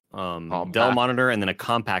colored Dell monitor and then a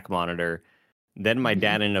compact monitor, then my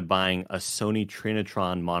dad ended up buying a Sony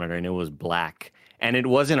Trinitron monitor and it was black. And it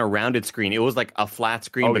wasn't a rounded screen. It was like a flat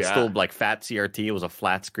screen, but still like fat CRT. It was a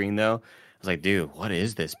flat screen though. I was like, dude, what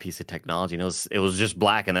is this piece of technology? And it was just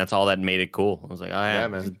black, and that's all that made it cool. I was like, oh yeah,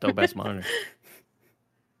 man, it's the dope best monitor.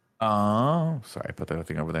 Oh, sorry, I put that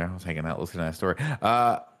thing over there. I was hanging out listening to that story.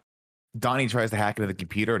 Donnie tries to hack into the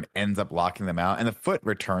computer and ends up locking them out, and the Foot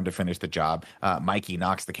return to finish the job. Mikey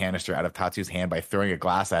knocks the canister out of Tatsu's hand by throwing a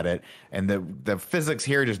glass at it, and the physics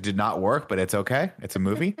here just did not work, but it's okay. It's a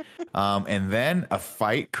movie. And then a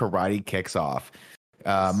fight karate kicks off.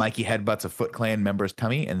 Mikey headbutts a Foot Clan member's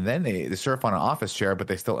tummy, and then they surf on an office chair, but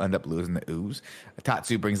they still end up losing the Ooze.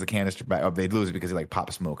 Tatsu brings the canister back. Oh, they lose it because they like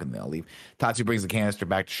pop smoke and they'll leave. Tatsu brings the canister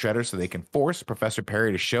back to Shredder so they can force Professor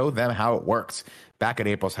Perry to show them how it works. Back at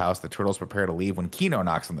April's house, the turtles prepare to leave when Kino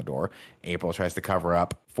knocks on the door. April tries to cover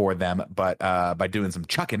up for them, but by doing some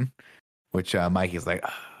chucking, which Mikey's like,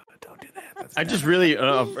 oh, don't do that. I just really,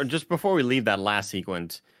 just before we leave that last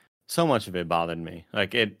sequence, so much of it bothered me.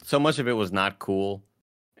 Like so much of it was not cool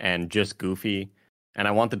and just goofy, and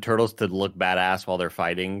I want the turtles to look badass while they're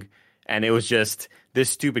fighting, and it was just this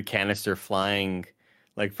stupid canister flying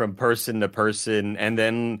like from person to person, and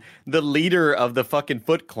then the leader of the fucking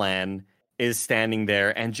Foot Clan is standing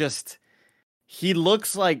there, and just he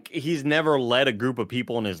looks like he's never led a group of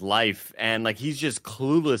people in his life, and like he's just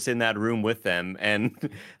clueless in that room with them, and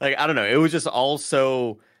like I don't know, it was just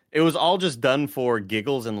also it was all just done for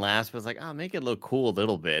giggles and laughs, but it's like, oh, make it look cool a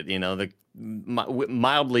little bit, you know. The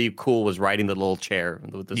mildly cool was riding the little chair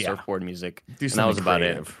with the surfboard music, and that was about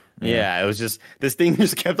it. Yeah, it was just this thing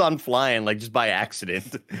just kept on flying like just by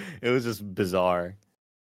accident. It was just bizarre.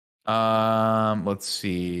 Let's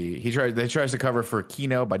see. They tries to cover for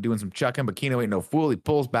Kino by doing some chucking, but Kino ain't no fool. He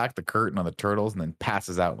pulls back the curtain on the turtles and then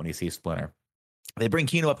passes out when he sees Splinter. They bring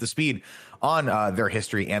Kino up to speed on their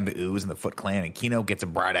history and the Ooze and the Foot Clan, and Kino gets a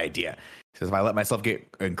bright idea. He says, if I let myself get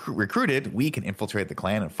recruited, we can infiltrate the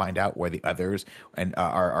clan and find out where the others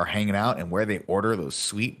are hanging out and where they order those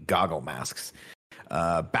sweet goggle masks.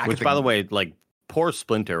 Which, by the way, like, poor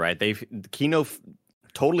Splinter, right? Kino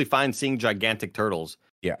totally fine seeing gigantic turtles.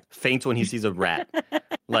 Yeah. Faints when he sees a rat.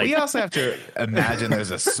 Like, we also have to imagine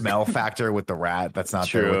there's a smell factor with the rat that's not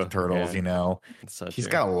there with the turtles, you know. He's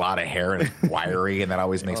got a lot of hair and wiry, and that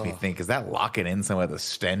always makes me think, is that locking in some of the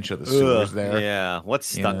stench of the sewers there? Yeah. What's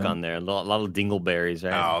stuck on there? A lot of dingleberries,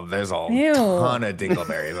 right? Oh, there's a ton of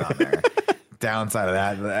dingleberries on there. Downside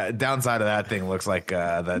of that thing looks like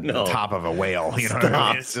the top of a whale. You know what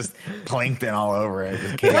I mean? It's just plankton all over it.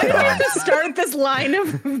 Why do you have to start this line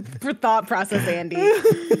of thought process, Andy?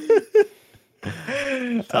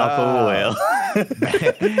 Top of a whale.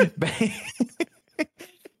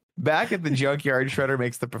 Back at the junkyard, Shredder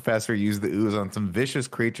makes the professor use the Ooze on some vicious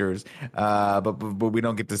creatures, but we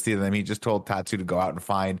don't get to see them. He just told Tatsu to go out and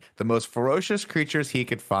find the most ferocious creatures he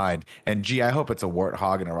could find. And gee, I hope it's a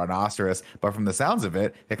warthog and a rhinoceros, but from the sounds of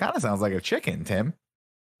it, it kind of sounds like a chicken, Tim.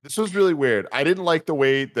 This was really weird. I didn't like the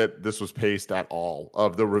way that this was paced at all,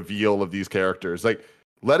 of the reveal of these characters. Like,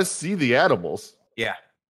 let us see the animals. Yeah.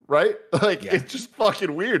 Right? Like, it's just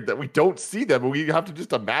fucking weird that we don't see them and we have to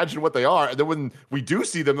just imagine what they are. And then when we do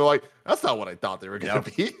see them, they're like, that's not what I thought they were going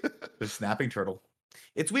to be. The snapping turtle.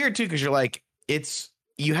 It's weird, too, because you're like,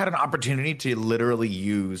 you had an opportunity to literally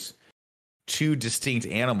use two distinct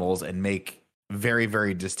animals and make very,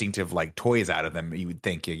 very distinctive like toys out of them. You would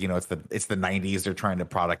think, you know, it's the 90s. They're trying to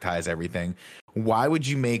productize everything. Why would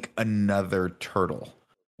you make another turtle?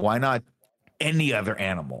 Why not any other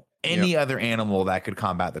animal? Any other animal that could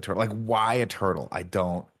combat the turtle. Like, why a turtle? I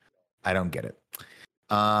don't get it.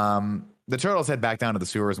 The turtles head back down to the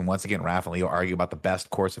sewers, and once again, Raph and Leo argue about the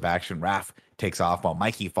best course of action. Raph takes off while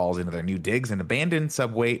Mikey falls into their new digs, an abandoned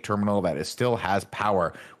subway terminal that still has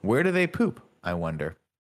power. Where do they poop? I wonder.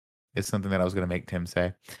 It's something that I was going to make Tim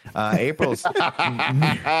say. April's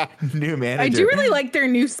new manager. I do really like their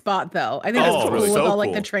new spot, though. I think it's cool with all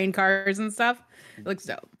like the cool. train cars and stuff. It looks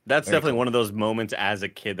dope. That's definitely one of those moments as a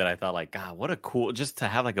kid that I thought, like, God, what a cool, just to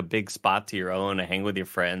have like a big spot to your own, to hang with your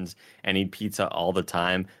friends and eat pizza all the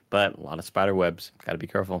time. But a lot of spider webs. Got to be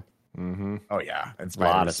careful. Mm-hmm. Oh, yeah. And a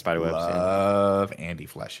lot of spider webs. Love Andy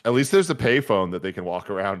Flesh. At least there's a payphone that they can walk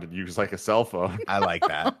around and use like a cell phone. I like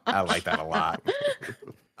that. I like that a lot.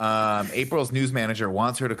 April's news manager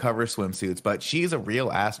wants her to cover swimsuits, but she's a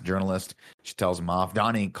real ass journalist. She tells him off.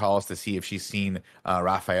 Donnie calls to see if she's seen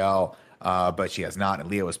Raphael, but she has not. And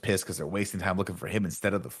Leo is pissed because they're wasting time looking for him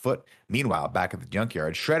instead of the foot. Meanwhile, back at the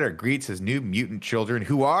junkyard, Shredder greets his new mutant children,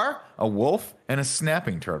 who are a wolf and a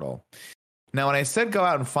snapping turtle. Now, when I said go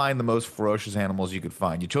out and find the most ferocious animals you could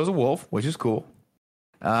find, you chose a wolf, which is cool,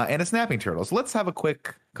 and a snapping turtle. So let's have a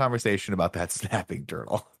quick conversation about that snapping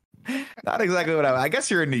turtle. Not exactly what I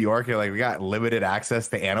guess you're in New York. You're like, we got limited access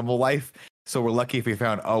to animal life, so we're lucky if we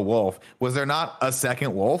found a wolf. Was there not a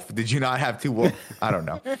second wolf? Did you not have two wolves? I don't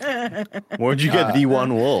know. Where'd you get the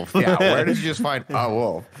one wolf? Yeah, where did you just find a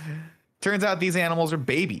wolf? Turns out these animals are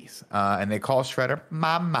babies, and they call Shredder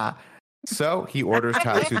Mama. So he orders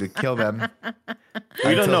Tatsu to kill them.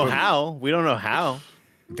 We don't know how. We don't know how.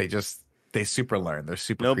 They super learn. They're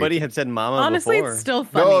super. Nobody creepy. had said mama Honestly, before. it's still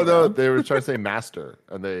funny. No, though. they were trying to say master,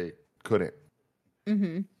 and they couldn't. Mm-hmm.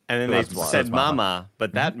 And then So they that's why. said That's mama. mama,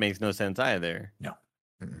 but that makes no sense either. No.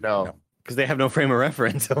 Because they have no frame of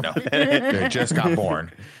reference. No. They just got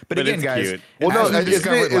born. But again, it's guys. cute. Well, no, as we isn't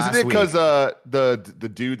discovered it last week- because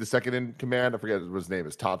the dude, the second in command, I forget what his name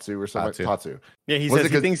is, Tatsu or something. Tatsu. Yeah, he Was says it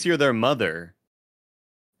he 'cause- thinks you're their mother.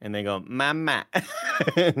 And they go, mama.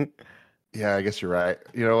 Yeah, I guess you're right.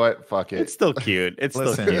 You know what? Fuck it. It's still cute. It's still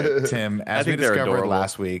Listen, cute. Tim, as we think they're discovered adorable.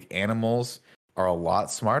 last week, animals are a lot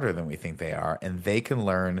smarter than we think they are, and they can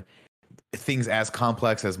learn things as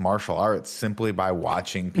complex as martial arts simply by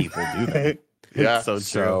watching people do them. Yeah. It's so true.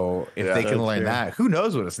 So if Yeah. they can So learn true. that, who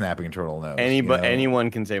knows what a snapping turtle knows?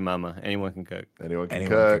 Anyone can say mama. Anyone can cook. Anyone can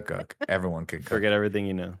Anyone cook. can cook. Everyone can cook. Forget everything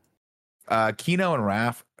you know. Kino and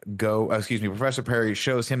Raph Professor Perry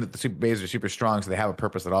shows him that the super babies are super strong, so they have a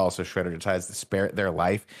purpose at all. So Shredder decides to spare their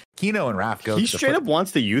life. Kino and Raph go. He to the straight foot- up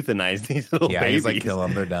wants to euthanize these little Yeah, babies. he's like, kill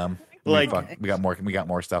them. They're dumb. Like- we got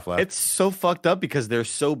more stuff left. It's so fucked up because they're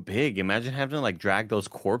so big. Imagine having to like drag those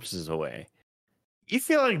corpses away. You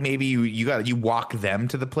feel like maybe you walk them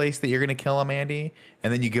to the place that you're gonna kill them, Andy,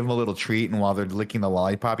 and then you give them a little treat, and while they're licking the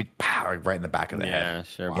lollipop, you pow right in the back of the head. Yeah,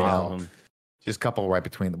 sure. Wow. Wow. Just a couple right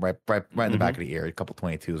between right in the back of the ear. A couple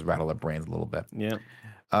 22s rattle their brains a little bit. Yeah.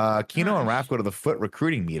 Kino and Raph go to the foot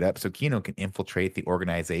recruiting meetup so Kino can infiltrate the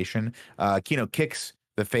organization. Kino kicks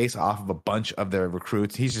the face off of a bunch of their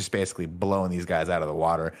recruits. He's just basically blowing these guys out of the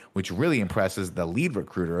water, which really impresses the lead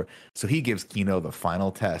recruiter. So he gives Kino the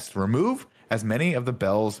final test: remove as many of the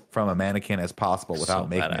bells from a mannequin as possible without So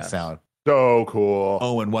making a badass. sound. So cool.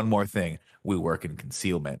 Oh, and one more thing. We work in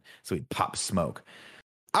concealment. So he pops smoke.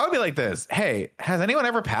 I would be like this. Hey, has anyone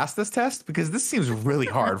ever passed this test? Because this seems really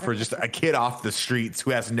hard for just a kid off the streets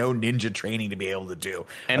who has no ninja training to be able to do.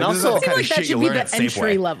 And Like, this is also- the I feel kind like of that shit you should be learn the at entry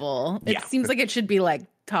Safeway. level. It Yeah. seems like it should be like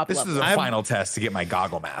top This level. is a final test to get my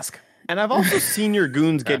goggle mask. And I've also seen your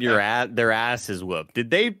goons get their asses whooped. Did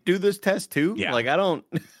they do this test too? Yeah. Like I don't.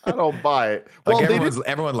 I don't buy it. Like Well,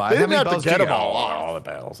 everyone lies. they How didn't many have to bells get did you them all. all the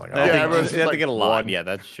bells. Like, I oh, think everyone's you just have to like get a lot. one. Yeah,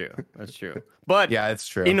 that's true. That's true. But yeah, it's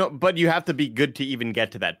true. you know, but you have to be good to even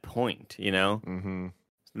get to that point. You know, Mm-hmm.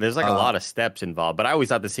 there's like a lot of steps involved. But I always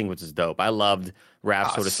thought the sequence was dope. I loved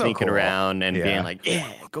Raph sort of so sneaking cool. around and Yeah. being like,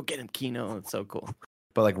 "Yeah, go get him, Kino." It's so cool.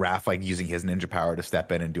 But like Raph, like using his ninja power to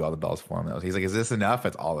step in and do all the bells for him. He's like, "Is this enough?"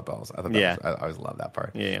 It's all the bells. I thought Yeah. I always love that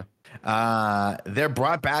part. Yeah. They're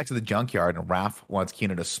brought back to the junkyard, and Raph wants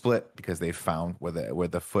Kino to split because they found where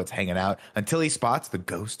the foot's hanging out. Until he spots the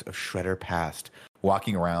ghost of Shredder past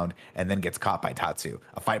walking around, and then gets caught by Tatsu.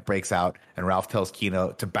 A fight breaks out, and Ralph tells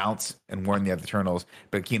Kino to bounce and warn the other turtles.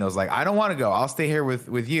 But Kino's like, "I don't want to go. I'll stay here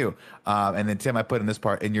with you." And then Tim, I put in this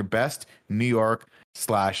part in your best New York /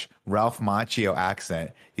 Ralph Macchio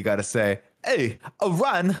accent. You got to say, "Hey, I'll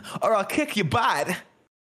run or I'll kick your butt."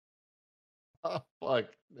 Oh, fuck.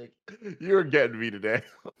 Nick. You're getting me today.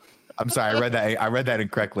 I'm sorry, I read that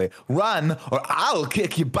incorrectly. Run or I'll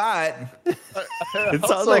kick your butt. It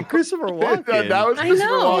sounds like Christopher Walken. That was I Christopher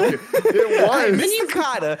know. Walken. It was. Mr.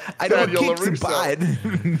 Carter, I don't Daniel kick the LaRusso. butt.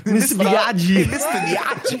 Mr. Miyagi.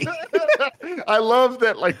 Mr. Miyagi. I love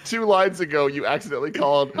that like 2 lines ago you accidentally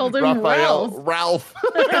called Called him Raphael Ralph.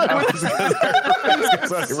 I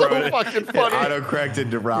so wrote it. fucking It funny. auto-corrected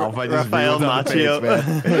to Ralph. I just Raphael wrote it on the page, Macchio.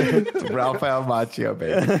 man. It's Raphael Macchio,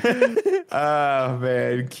 baby. Oh,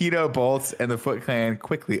 man. Keto bolts and the Foot Clan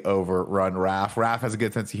quickly overrun Raph. Raph has a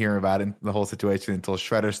good sense of humor about it, the whole situation until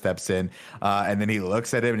Shredder steps in. And then he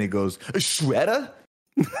looks at him and he goes, "Shredder?"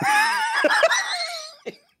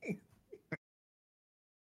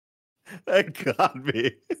 That got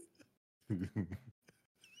me.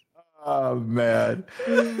 Oh man.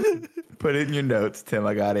 Put it in your notes, Tim.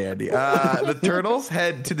 I got Andy. The turtles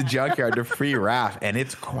head to the junkyard to free Raph, and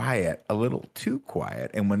it's quiet, a little too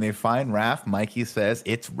quiet. And when they find Raph, Mikey says,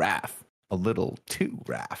 "It's Raph, a little too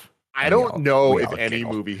Raph." I And don't know we if all any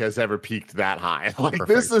giggle. movie has ever peaked that high. Like Perfect.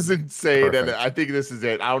 this is insane, and Perfect. I think this is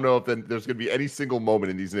it. I don't know if there's going to be any single moment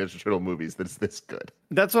in these Ninja Turtle movies that's this good.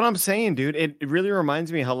 That's what I'm saying, dude. It really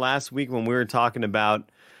reminds me how last week when we were talking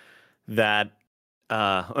about that,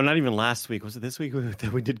 or not even last week, was it this week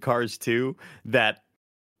that we did Cars 2? That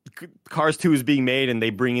Cars 2 is being made and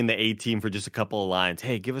they bring in the A-Team for just a couple of lines.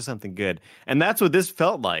 Hey, give us something good. And that's what this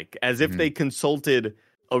felt like, as if they consulted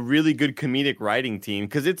a really good comedic writing team,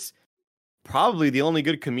 because it's probably the only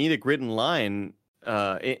good comedic written line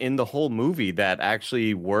in the whole movie that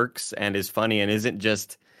actually works and is funny and isn't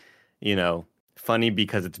just, funny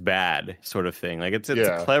because it's bad sort of thing. Like it's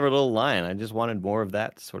a clever little line. I just wanted more of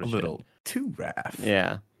that sort of A shit. little too Raph.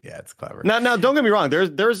 Yeah. Yeah, it's clever. Now, don't get me wrong.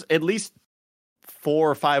 There's at least 4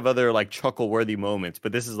 or 5 other like chuckle-worthy moments,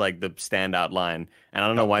 but this is like the standout line, and I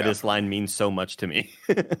don't know why this line means so much to me.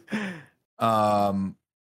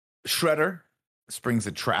 Shredder springs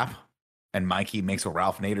a trap, and Mikey makes a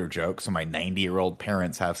Ralph Nader joke, so my 90-year-old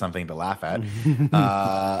parents have something to laugh at.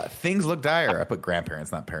 Things look dire. I put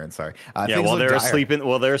grandparents, not parents. Sorry. Yeah, while they're asleep in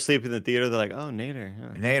the theater, they're like, "Oh, Nader."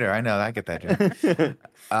 Huh. Nader, I know, I get that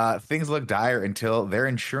joke. Things look dire until their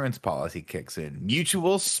insurance policy kicks in.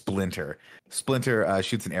 Mutual Splinter. Splinter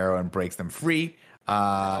shoots an arrow and breaks them free.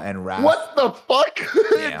 And Raph. What the fuck?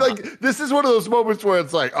 Yeah. Like this is one of those moments where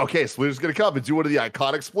it's like, okay, Splinter's gonna come and do one of the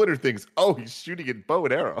iconic Splinter things. Oh, he's shooting at bow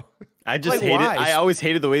and arrow. I just hated. I always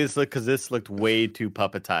hated the way this looked because this looked way too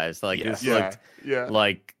puppetized. Like this looked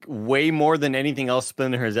like way more than anything else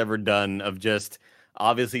Splinter has ever done. Of just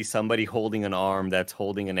obviously somebody holding an arm that's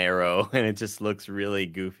holding an arrow, and it just looks really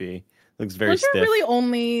goofy. Looks very Splinter stiff. really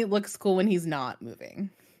only looks cool when he's not moving.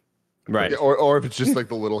 Right. Yeah, or if it's just like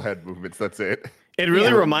the little head movements, that's it. It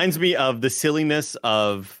really reminds me of the silliness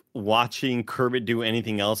of watching Kermit do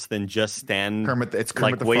anything else than just stand. It's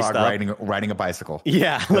Kermit the Frog riding a bicycle.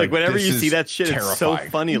 Yeah, like whenever you see that shit, terrifying. It's so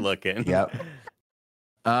funny looking. Yep.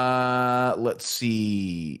 Let's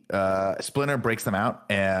see. Splinter breaks them out,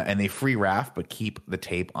 and they free Raph, but keep the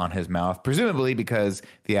tape on his mouth, presumably because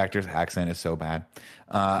the actor's accent is so bad.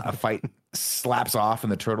 A fight slaps off,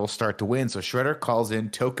 and the turtles start to win. So Shredder calls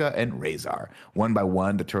in Toka and Razor. One by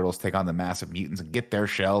one, the turtles take on the massive mutants and get their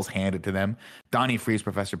shells handed to them. Donnie frees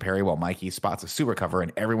Professor Perry while Mikey spots a sewer cover,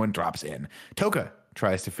 and everyone drops in. Toka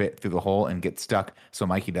tries to fit through the hole and get stuck, so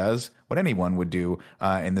Mikey does what anyone would do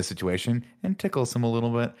in this situation and tickles him a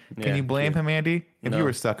little bit. Can you blame him, Andy? If you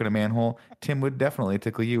were stuck in a manhole, Tim would definitely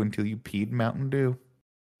tickle you until you peed Mountain Dew.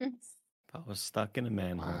 I was stuck in a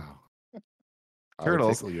manhole. Wow.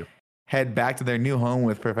 Turtles head back to their new home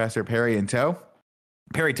with Professor Perry in tow.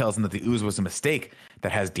 Perry tells them that the ooze was a mistake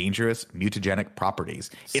that has dangerous mutagenic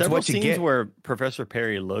properties. Several it's what you scenes get where Professor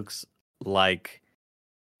Perry looks like,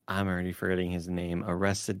 I'm already forgetting his name,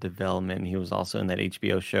 Arrested Development. He was also in that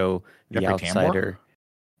HBO show, The Jeffrey Outsider.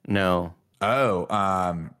 No.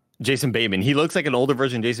 Jason Bateman. He looks like an older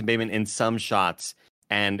version of Jason Bateman in some shots,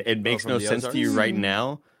 and it makes no sense to you right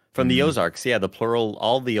now. From the Ozarks, yeah, the plural,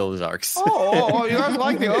 all the Ozarks. Oh, you guys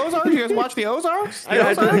like the Ozarks? You guys watch the Ozarks?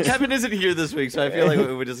 Kevin isn't here this week, so I feel like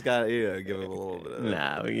we just got to give him a little bit of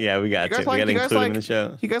Nah, yeah, we got to. We got to you guys include him in the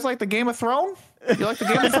show. You guys like the Game of Thrones? You like the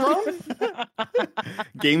Game of Thrones?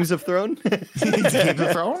 Games of Thrones? Game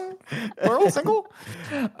of Thrones? Plural, single?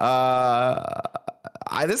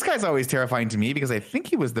 This guy's always terrifying to me because I think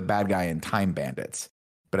he was the bad guy in Time Bandits,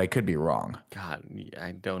 but I could be wrong. God,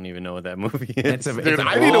 I don't even know what that movie is. Dude,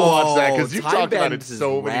 I need to watch that because you've talked about it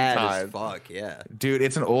so many times. Fuck yeah, dude!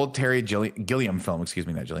 It's an old Gilliam film. Excuse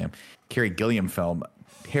me, not Gilliam. Harry Gilliam film.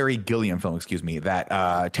 Excuse me.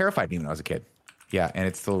 That terrified me when I was a kid. Yeah, and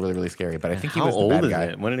it's still really, really scary. But I think he was the bad guy.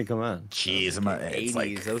 It? When did it come out? Jeez, it's 80s,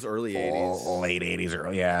 like those early 80s, late 80s,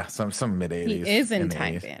 or some mid 80s. He is in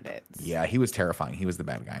Time Bandits. Yeah, he was terrifying. He was the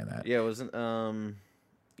bad guy in that. Yeah, it wasn't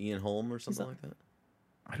Ian Holm or something like that?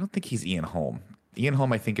 I don't think he's Ian Holm. Ian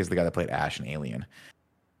Holm, I think, is the guy that played Ash in Alien.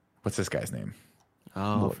 What's this guy's name?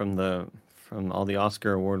 Oh, from all the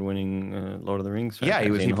Oscar award-winning Lord of the Rings. Yeah, he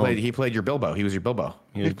played your Bilbo. He was your Bilbo.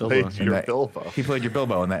 He played your Bilbo. He played your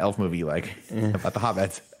Bilbo in that elf movie, like about the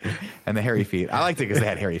hobbits and the hairy feet. I liked it because they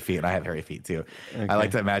had hairy feet, and I have hairy feet too. Okay. I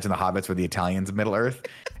like to imagine the hobbits were the Italians of Middle Earth,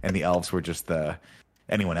 and the elves were just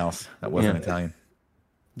anyone else that wasn't Italian.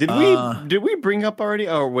 Did we bring up already?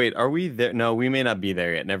 Oh wait, are we there? No, we may not be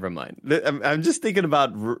there yet. Never mind. I'm just thinking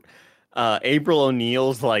about April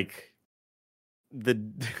O'Neil's like the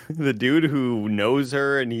dude who knows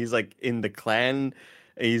her, and he's like in the clan.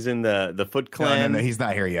 He's in the Foot No, Clan. no, he's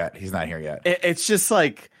not here yet. He's not here yet. It's just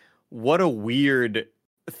like, what a weird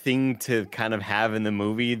thing to kind of have in the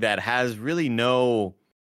movie that has really no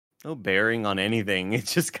bearing on anything.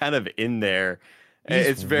 It's just kind of in there.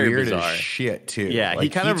 It's very weird bizarre. as shit too. Yeah, Like, he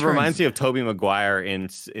kind of reminds me of Tobey Maguire in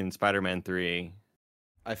Spider-Man 3.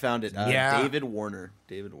 I found it. Yeah. David Warner.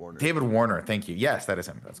 David Warner. Thank you. Yes, that is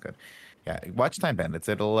him. That's good. Yeah, watch Time Bandits.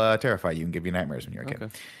 It'll terrify you and give you nightmares when you're a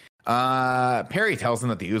kid. Perry tells them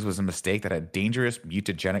that the ooze was a mistake that had dangerous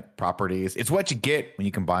mutagenic properties. It's what you get when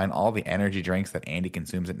you combine all the energy drinks that Andy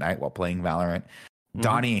consumes at night while playing Valorant.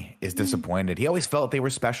 Donnie is disappointed. He always felt they were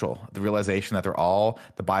special. The realization that they're all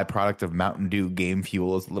the byproduct of Mountain Dew game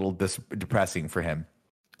fuel is a little depressing for him.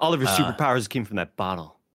 All of your superpowers came from that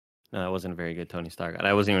bottle. No, that wasn't a very good Tony Stark. That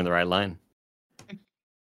wasn't even the right line.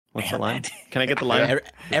 What's the line? Can I get the line?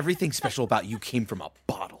 Everything special about you came from a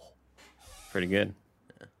bottle. Pretty good.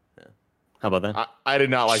 How about that? I did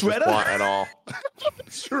not like this Shredder? plot at all.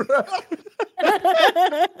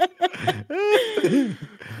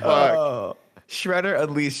 Shredder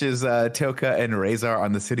unleashes Toka and Razor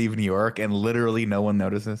on the city of New York, and literally no one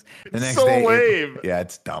notices. The next so day, lame.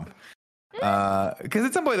 it's dumb. Because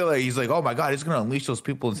at some point, he's like, "Oh my god, he's going to unleash those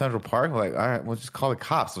people in Central Park." Like, all right, we'll just call the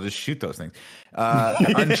cops. We'll just shoot those things. They're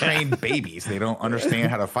untrained babies. They don't understand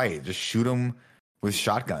how to fight. Just shoot them with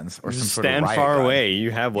shotguns or some Just sort of stand riot far gun. away.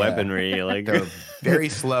 You have weaponry. Like They're very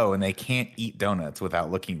slow, and they can't eat donuts without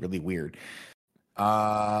looking really weird.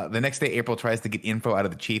 The next day, April tries to get info out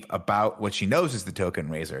of the chief about what she knows is the Toka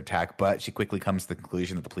and Razor attack, but she quickly comes to the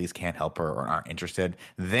conclusion that the police can't help her or aren't interested.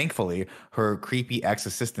 Thankfully, her creepy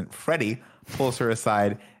ex-assistant, Freddy, pulls her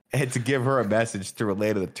aside and to give her a message to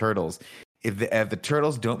relay to the Turtles. If the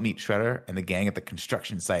Turtles don't meet Shredder and the gang at the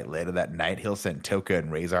construction site later that night, he'll send Toka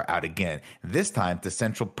and Razor out again, this time to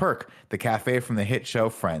Central Perk, the cafe from the hit show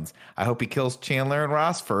Friends. I hope he kills Chandler and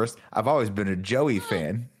Ross first. I've always been a Joey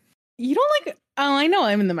fan. You don't like? Oh, I know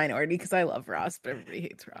I'm in the minority because I love Ross, but everybody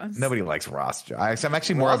hates Ross. Nobody likes Ross. I'm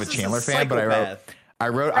actually more Ross of a is Chandler a fan, but I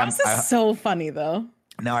wrote. Ross is so funny though.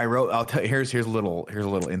 Now I wrote. I'll tell. Here's a little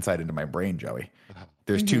insight into my brain, Joey.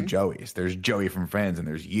 There's two Joeys. There's Joey from Friends, and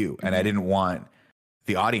there's you. And I didn't want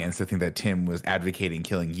the audience to think that Tim was advocating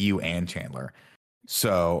killing you and Chandler.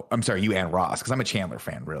 So I'm sorry, you and Ross, because I'm a Chandler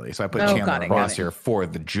fan, really. So I put Chandler and Ross here for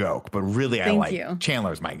the joke, but really, I like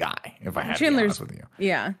Chandler's my guy. If I have to be honest with you,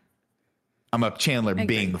 yeah. I'm a Chandler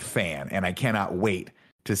Bing fan, and I cannot wait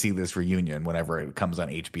to see this reunion whenever it comes on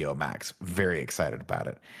HBO Max. Very excited about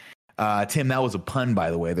it. Tim, that was a pun,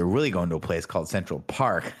 by the way. They're really going to a place called Central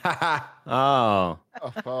Park. Oh.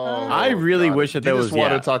 I really wish that there was. Just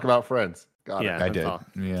want to talk about Friends. Got Yeah, it. I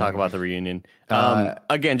did. Talk about the reunion.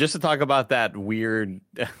 Again, just to talk about that weird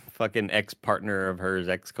fucking ex-partner of hers,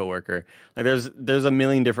 ex-coworker. Like there's a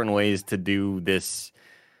million different ways to do this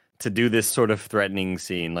sort of threatening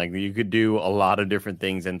scene. Like you could do a lot of different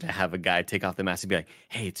things, and to have a guy take off the mask and be like,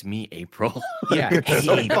 "Hey, it's me, April." Yeah, It's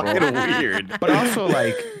so fucking weird. But also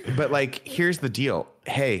like here's the deal.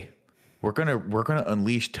 Hey, we're gonna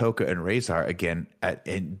unleash Toka and Razor again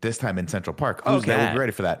this time in Central Park. Oh, okay, we'll be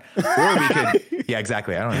ready for that. Or we could, yeah,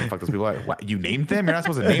 exactly. I don't know who the fuck those people are. What, you named them? You're not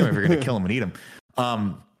supposed to name them if you're gonna kill them and eat them.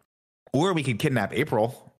 Or we could kidnap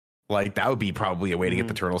April. Like that would be probably a way to get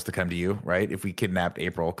the Turtles to come to you, right? If we kidnapped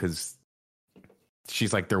April, because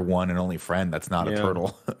she's like their one and only friend that's not a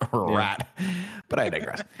turtle or a rat. But I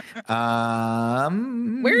digress.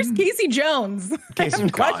 Where's Casey Jones?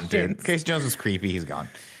 Casey's gone, dude. Casey Jones was creepy. He's gone.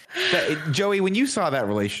 Joey, when you saw that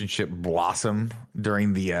relationship blossom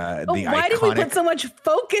during the why did we put so much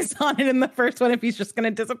focus on it in the first one if he's just going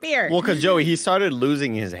to disappear? Well, because Joey, he started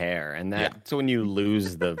losing his hair, and that's when you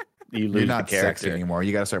lose you're not the character sexy anymore.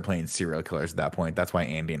 You got to start playing serial killers at that point. That's why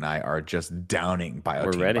Andy and I are just downing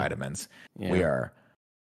biotin vitamins. Yeah. We are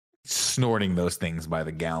snorting those things by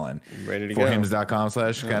the gallon. Ready to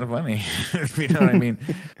forhims.com/kind of funny. If you know what I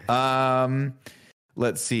mean.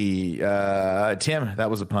 Let's see. Tim, that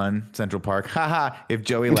was a pun. Central Park. Haha. If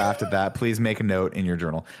Joey laughed at that, please make a note in your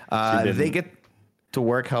journal. They get to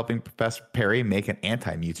work helping Professor Perry make an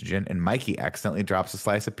anti-mutagen, and Mikey accidentally drops a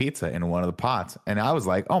slice of pizza in one of the pots. And I was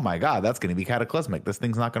like, oh my God, that's going to be cataclysmic. This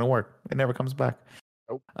thing's not going to work. It never comes back.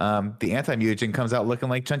 The anti-mutagen comes out looking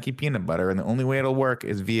like chunky peanut butter, and the only way it'll work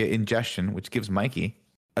is via ingestion, which gives Mikey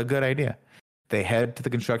a good idea. They head to the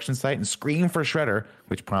construction site and scream for Shredder,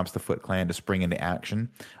 which prompts the Foot Clan to spring into action.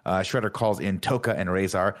 Shredder calls in Toka and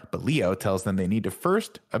Razor, but Leo tells them they need to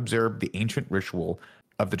first observe the ancient ritual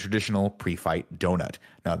of the traditional pre-fight donut.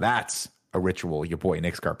 Now that's a ritual your boy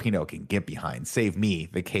Nick Scarpino can get behind. Save me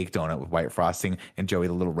the cake donut with white frosting, and Joey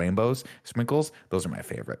the little rainbows, sprinkles. Those are my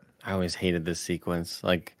favorite. I always hated this sequence.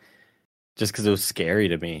 Like, just because it was scary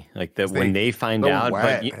to me. Like that when they find out,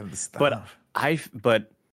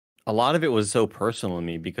 but a lot of it was so personal to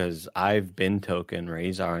me because I've been Token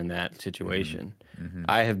Razor in that situation. Mm-hmm.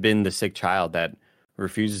 I have been the sick child that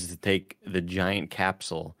refuses to take the giant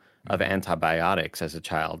capsule of antibiotics as a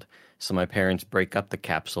child. So my parents break up the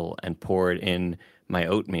capsule and pour it in my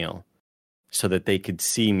oatmeal so that they could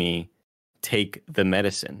see me take the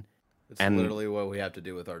medicine. It's literally what we have to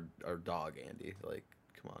do with our dog, Andy. Like,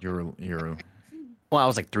 come on. You're Well, I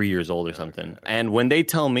was like 3 years old or something. And when they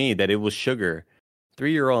tell me that it was sugar,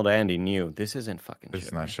 3-year-old Andy knew this isn't fucking sugar.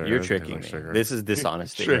 It's not sugar. You're It tricking like me. sugar. This is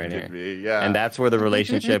dishonesty right here. Me, yeah. And that's where the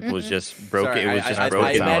relationship was just broken. Sorry, It was just I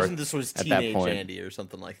broken. imagine this was at that teenage point. Andy or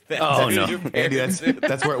something like that. Oh, That's no. what your Andy, parents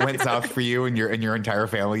that's where it went south for you and your entire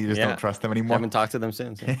family. You just Yeah. don't trust them I anymore. haven't talked to them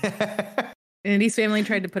since. Andy's family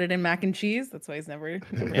tried to put it in mac and cheese. That's why he's never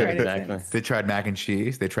tried it exactly. since. They tried mac and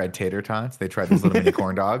cheese. They tried tater tots. They tried those little mini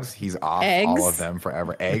corn dogs. He's off Eggs. all of them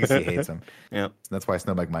forever. Eggs, he hates them. Yep. That's why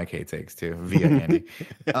Snowbike Mike hates eggs too. Via Andy.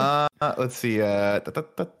 Let's see. Why do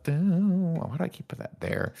I keep that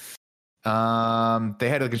there? They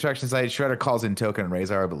head to the construction site. Shredder calls in Toka and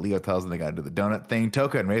Razor, but Leo tells them they got to do the donut thing.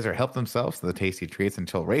 Toka and Razor help themselves to the tasty treats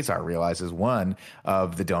until Razor realizes one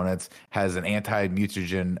of the donuts has an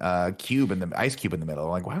anti-mutagen ice cube in the middle.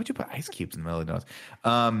 Like, why would you put ice cubes in the middle of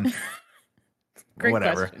donuts? Great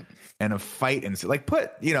whatever. question. And a fight and like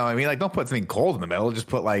don't put something cold in the middle. Just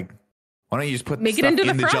put why don't you just put Make it stuff into in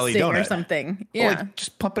the the jelly frosting or donut something. Or, Yeah. like,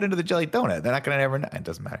 just pump it into the jelly donut. They're not gonna ever know. It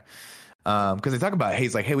doesn't matter. Because they talk about,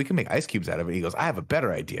 he's like, hey, we can make ice cubes out of it. He goes, I have a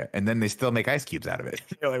better idea. And then they still make ice cubes out of it.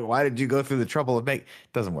 You're like, why did you go through the trouble of make?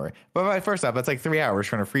 Doesn't worry. But first off, that's like 3 hours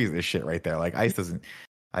trying to freeze this shit right there. Like ice doesn't.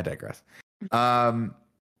 I digress.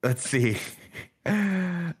 Let's see.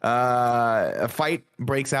 A fight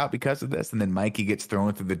breaks out because of this, and then Mikey gets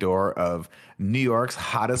thrown through the door of New York's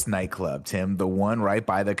hottest nightclub, Tim, the one right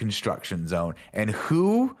by the construction zone. And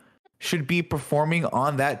who should be performing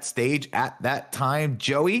on that stage at that time,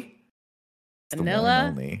 Joey?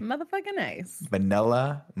 Vanilla motherfucking ice.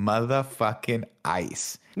 Vanilla motherfucking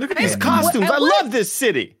ice. Look at these And costumes. what- I love this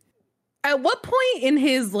city. At what point in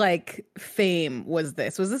his like fame was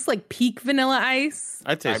this? Was this like peak Vanilla Ice?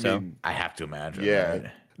 I'd say so. I have to imagine. Yeah.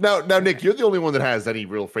 Right? Now, Nick, you're the only one that has any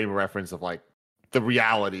real frame of reference of like the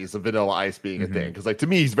realities of Vanilla Ice being a thing. Because like to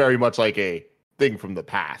me, he's very much like a thing from the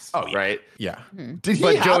past. Oh, yeah. Right? Yeah. Did he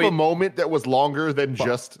But have Joey- a moment that was longer than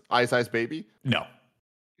just Ice Ice Baby? No.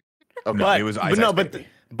 Okay. No, it was Ice Ice Baby.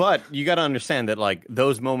 But you got to understand that like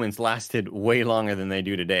those moments lasted way longer than they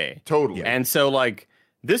do today. Totally. And so like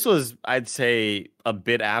this was, I'd say, a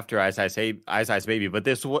bit after Ice Ice Baby, but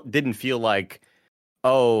this didn't feel like,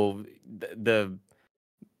 oh,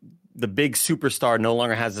 the big superstar no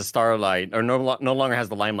longer has the starlight or no longer has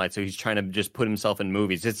the limelight, so he's trying to just put himself in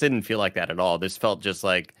movies. This didn't feel like that at all. This felt just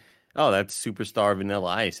like, oh, that's superstar Vanilla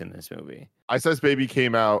Ice in this movie. Ice Ice Baby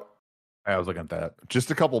came out I was looking at that.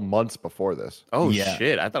 just a couple months before this. Oh, Yeah.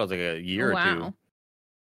 shit. I thought it was like a year or two.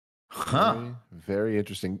 Huh. Very, very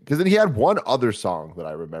interesting. Because then he had one other song that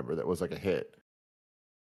I remember that was like a hit.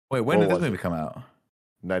 Wait, when What did this was movie it? come out?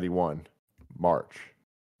 91, March.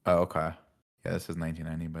 Oh, okay. Yeah, this is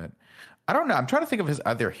 1990, but I don't know. I'm trying to think of his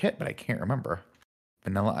other hit, but I can't remember.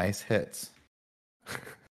 Vanilla Ice hits.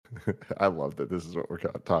 I love that this is what we're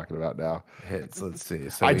talking about now. Hits. Let's see.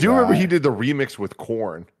 So I we do remember got- he did the remix with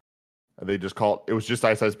Korn. And they just called it was just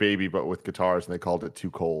Ice Ice Baby, but with guitars, and they called it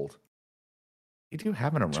Too Cold. You do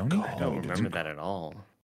have an Aroni? I don't remember that at all.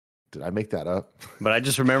 Did I make that up? But I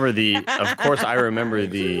just remember of course, I remember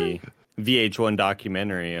the VH1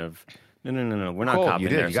 documentary of, no, we're not Cold. copying You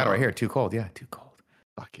did. their You got it right song. here. Too cold. Yeah, too cold.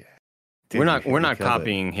 Fuck yeah. Dude, We're you not killed it.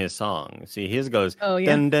 copying his song. See, his goes Oh, yeah.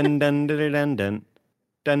 dun dun dun dun dun dun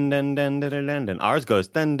dun dun dun dun dun dun dun. Ours goes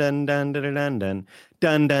dun dun dun dun dun dun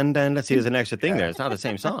dun dun dun. Let's see, there's an extra thing there. It's not the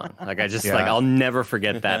same song. Like I just Yeah. I'll never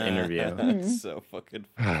forget that interview. That's so fucking.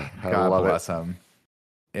 I God love bless it. him.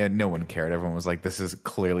 And no one cared. Everyone was like, this is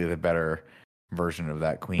clearly the better version of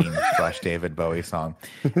that Queen / David Bowie song.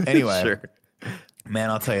 Anyway, Sure. man,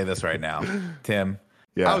 I'll tell you this right now. Tim,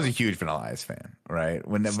 Yeah. I was a huge Vanilla Ice fan, right?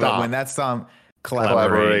 When Stop. when that song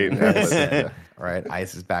Collaborate. Collaborate. Right?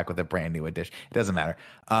 Ice is back with a brand new edition. It doesn't matter.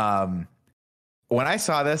 When I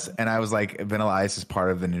saw this and I was like, Vanilla Ice is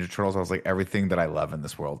part of the Ninja Turtles, I was like, everything that I love in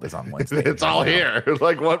this world is on one stage. It's all here.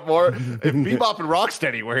 Like, what more? If Bebop and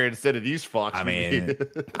Rocksteady were here instead of these fucks. I mean,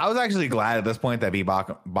 I was actually glad at this point that Bebop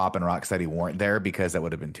and Rocksteady weren't there because that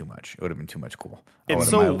would have been too much. It would have been too much cool. It's My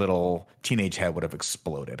so- little teenage head would have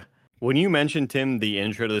exploded. When you mentioned, Tim, the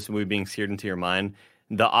intro to this movie being seared into your mind,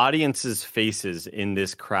 the audience's faces in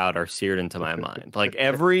this crowd are seared into my mind. Like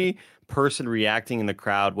every person reacting in the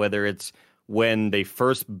crowd, whether it's when they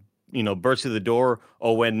first, burst through the door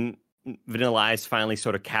or when Vanilla Ice finally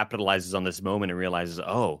sort of capitalizes on this moment and realizes,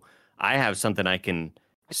 oh, I have something I can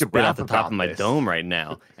spit off the top of my dome right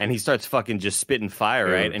now. And he starts fucking just spitting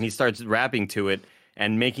fire, right? And he starts rapping to it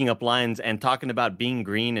and making up lines and talking about being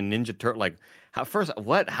green and Ninja Turtle. Like, how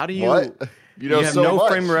do you... What? You have so no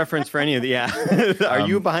much. Frame of reference for any of the... Yeah. Are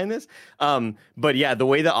you behind this? But yeah, the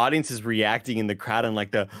way the audience is reacting in the crowd and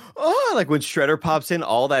like like when Shredder pops in,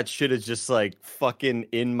 all that shit is just like fucking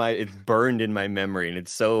it's burned in my memory. And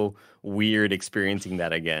it's so weird experiencing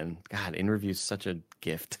that again. God, in review is such a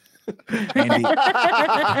gift.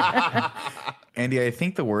 Andy, I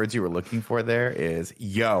think the words you were looking for there is,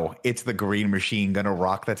 yo, it's the Green Machine gonna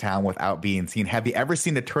rock the town without being seen. Have you ever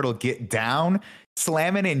seen the turtle get down,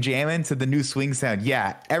 slamming and jamming to the new swing sound?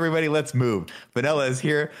 Yeah, everybody let's move. Vanilla is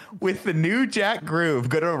here with the new Jack Groove,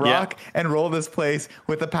 gonna rock and roll this place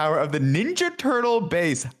with the power of the Ninja Turtle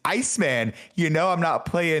bass. Iceman, I'm not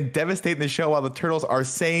playing, devastating the show while the turtles are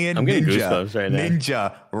saying I'm getting goosebumps right now.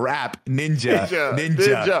 Ninja, rap,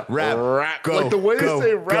 ninja, rap. Go, like the way go,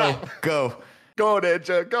 they say rap. Go. Go,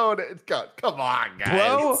 Ninja. Go. Come on, guys.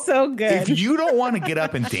 Bro, it's so good. If you don't want to get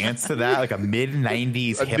up and dance to that, like a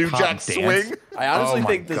mid-90s hip-hop dance. Swing. I honestly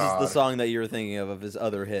think this is the song that you were thinking of his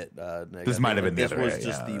other hit, Nick. This might have been the other hit. This was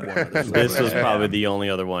just the one. This was probably the only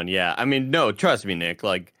other one. Yeah. I mean, no, trust me, Nick.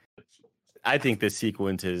 Like, I think this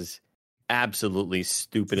sequence is absolutely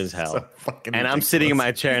stupid as hell. So and ridiculous. I'm sitting in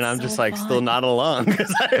my chair and I'm just like still not along because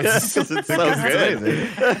it's so good.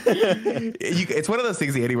 It's one of those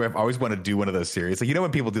things, Andy, where I've always wanted to do one of those series. Like,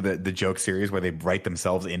 when people do the joke series where they write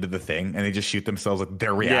themselves into the thing and they just shoot themselves with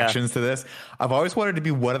their reactions to this. I've always wanted to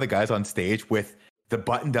be one of the guys on stage with the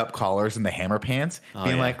buttoned up collars and the hammer pants,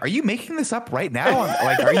 being like, "Are you making this up right now?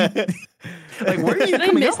 Like, are you like, where are you Did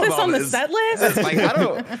coming I miss up this on this? The set list? Like, I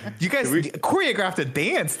don't. You guys choreographed a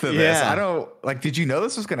dance to this. I don't like. Did you know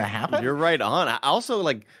this was going to happen? You're right on. I also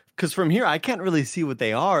because from here I can't really see what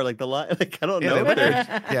they are. Like I don't know.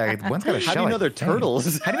 One's got a shell. How do you know they're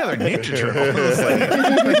turtles? How do you know they're Ninja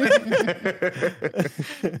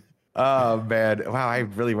Turtles? Oh man! Wow, I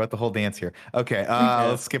really wrote the whole dance here. Okay,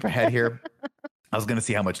 let's skip ahead here. I was gonna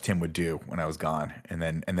see how much Tim would do when I was gone, and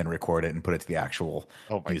then record it and put it to the actual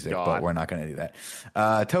music, but we're not gonna do that.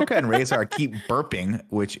 Toka and Razor keep burping,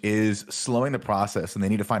 which is slowing the process, and they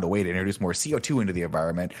need to find a way to introduce more CO2 into the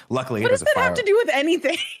environment. Luckily, what does that have to do with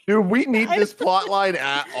anything? Dude, we need this plot line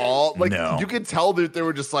at all. Like, you can tell that they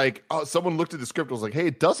were just like, oh, someone looked at the script and was like,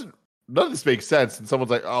 hey, none of this makes sense, and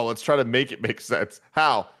someone's like, oh, let's try to make it make sense.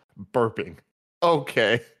 How? Burping.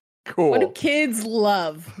 Okay. Cool. What do kids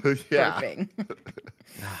love? Burping.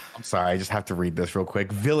 I'm sorry, I just have to read this real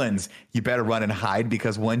quick. Villains, you better run and hide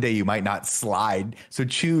because one day you might not slide. So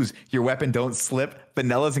choose your weapon, don't slip.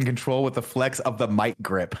 Vanilla's in control with the flex of the mic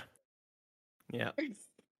grip. Yeah.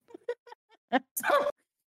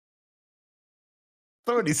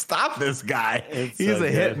 Somebody stop this guy. He's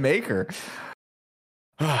a hit maker.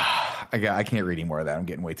 I can't read any more of that. I'm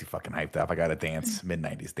getting way too fucking hyped up. I got to dance,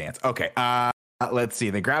 mid-90s dance. Okay. Let's see.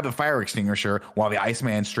 They grab the fire extinguisher while the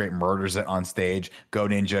Iceman straight murders it on stage. Go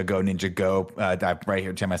Ninja, go Ninja, go. Right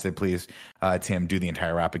here, Tim, I said, please, Tim, do the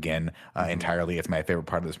entire rap again entirely. It's my favorite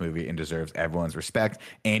part of this movie and deserves everyone's respect.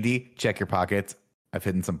 Andy, check your pockets. I've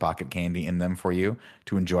hidden some pocket candy in them for you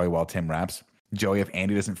to enjoy while Tim raps. Joey, if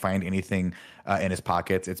Andy doesn't find anything in his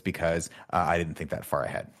pockets, it's because I didn't think that far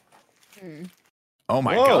ahead. Oh,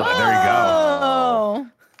 my God. There you go.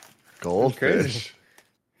 Goldfish.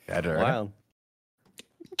 Better. Wow.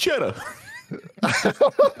 Cheddar.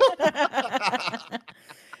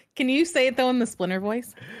 Can you say it though in the Splinter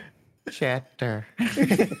voice? Cheddar.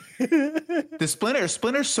 The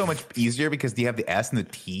Splinter's so much easier because you have the S and the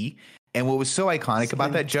T. And what was so iconic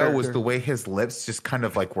about that, Joe, was the way his lips just kind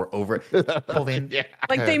of like were over pulled in.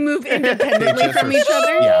 Like they move independently from each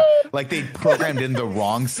other. Yeah. Like they programmed in the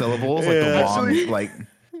wrong syllables, like the wrong like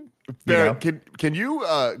Barrett, can you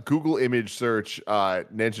Google image search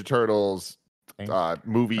Ninja Turtles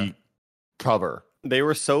movie cover? They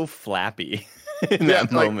were so flappy in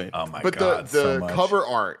that moment. Oh my but God. the cover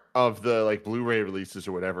art of the like Blu-ray releases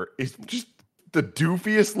or whatever is just the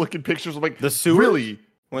doofiest looking pictures. I'm like, the sewer? Really?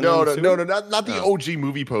 No, not the OG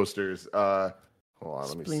movie posters. Hold on,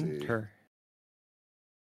 let me see.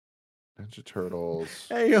 Ninja Turtles.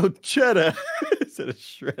 Hey, yo, Cheddar. Instead of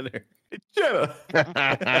Shredder. Cheddar.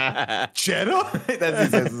 Cheddar?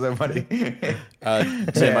 That's so funny.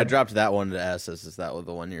 Tim, I dropped that one to S. Is that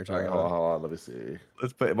the one you're talking about? Hold on, let me see.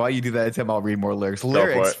 While you do that, Tim, I'll read more lyrics.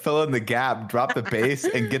 Lyrics, fill in the gap, drop the bass,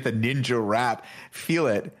 and get the ninja rap. Feel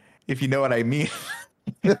it, if you know what I mean.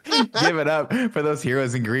 Give it up for those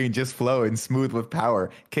heroes in green, just flow and smooth with power.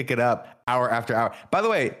 Kick it up hour after hour. By the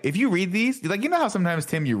way, if you read these, like, you know how sometimes,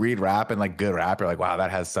 Tim, you read rap and like good rap, you're like, wow,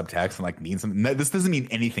 that has subtext and like means something. No, this doesn't mean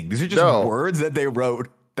anything. These are just words that they wrote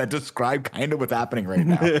that describe kind of what's happening right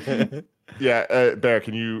now. Yeah, Bear,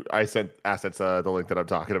 I sent Assets the link that I'm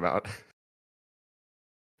talking about.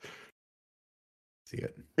 See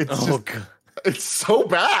it. It's Oh, just, God. it's so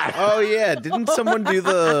bad. Oh yeah, didn't someone do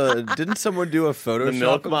a Photoshop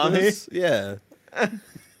Milk of Mommy? this? Yeah.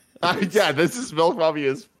 Yeah, this is Milk Mommy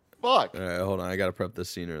as fuck. All right, hold on. I gotta prep this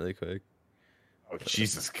scene really quick. Oh,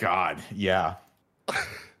 Jesus God. Yeah.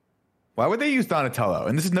 Why would they use Donatello?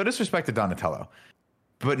 And this is no disrespect to Donatello,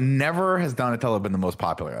 but never has Donatello been the most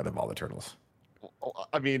popular out of all the turtles.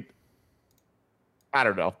 I mean, I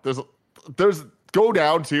don't know. There's go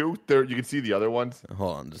down too. There you can see the other ones.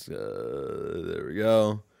 Hold on, just there we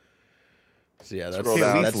go. So yeah, that's Scroll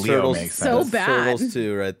down. At that's least Leo turtles. makes So that's bad. Turtles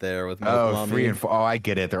 2 right there with Milk Oh, Mommy. 3 and 4. Oh, I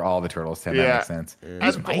get it. They're all the turtles. Tim. Yeah. That makes sense.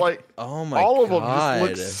 And, Mike? like Oh my all of god!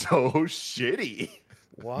 them just look so shitty.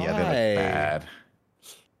 Why? Yeah, they look bad.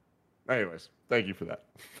 Anyways, thank you for that.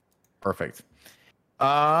 Perfect.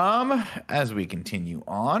 As we continue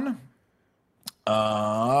on,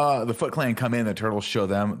 the Foot Clan come in. The turtles show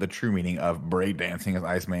them the true meaning of breakdancing as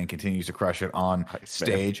Iceman continues to crush it on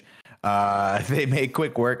stage. They make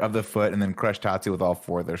quick work of the foot and then crush Tatsu with all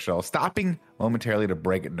 4 of their shells, stopping momentarily to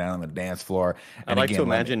break it down on the dance floor. I'd like to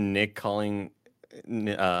imagine Nick calling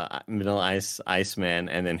Vanilla Iceman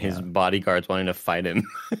and then his bodyguards wanting to fight him.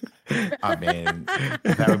 I mean,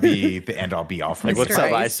 that would be the end all be all for Like, me. what's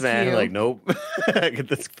up, Ice Iceman? Cube. Like, nope. Get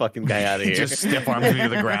this fucking guy out of here. Just stiff arms me to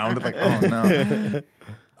the ground. Like, oh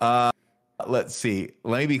no. Let's see.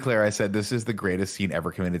 Let me be clear. I said this is the greatest scene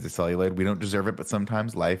ever committed to celluloid. We don't deserve it, but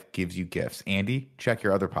sometimes life gives you gifts. Andy, check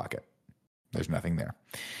your other pocket. There's nothing there.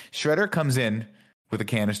 Shredder comes in with a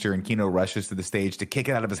canister, and Kino rushes to the stage to kick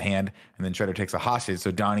it out of his hand, and then Shredder takes a hostage, so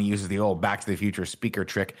Donnie uses the old Back to the Future speaker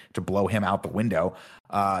trick to blow him out the window.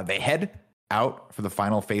 They head out for the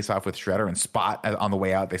final face-off with Shredder, and on the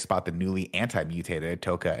way out, they spot the newly anti-mutated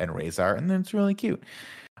Toka and Razor, and then it's really cute.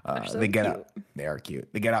 So they get cute. out. They are cute.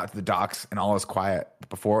 They get out to the docks, and all is quiet.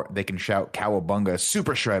 Before they can shout, Cowabunga,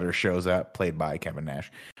 Super Shredder shows up, played by Kevin Nash.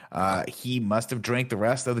 He must have drank the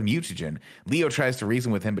rest of the mutagen. Leo tries to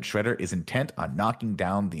reason with him, but Shredder is intent on knocking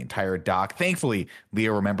down the entire dock. Thankfully,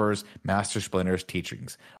 Leo remembers Master Splinter's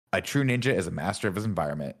teachings. A true ninja is a master of his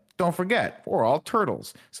environment. Don't forget, we're all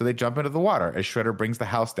turtles. So they jump into the water as Shredder brings the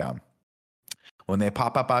house down. When they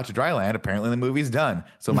pop up out to dry land, apparently the movie's done.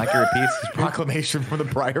 So Mikey repeats his proclamation from the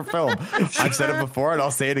prior film. I've said it before and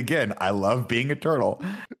I'll say it again. I love being a turtle.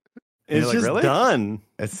 It's like, just really? done.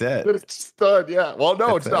 That's it. But it's done, yeah. Well, no,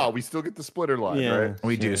 That's it's not. We still get the Splinter line, Yeah. right?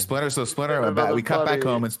 We do. Splinter. So Splinter, Another we cut back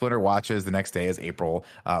funny- home, and Splinter watches the next day as April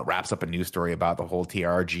wraps up a news story about the whole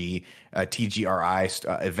TGRI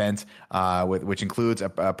event, which includes a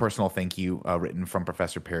personal thank you written from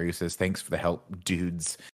Professor Perry, who says, "Thanks for the help,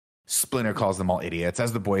 dudes." Splinter calls them all idiots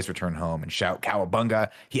as the boys return home and shout Cowabunga.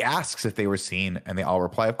 He asks if they were seen, and they all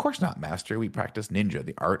reply, "Of course not, Master. We practice ninja,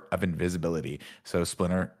 the art of invisibility." So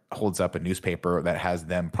Splinter holds up a newspaper that has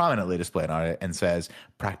them prominently displayed on it and says,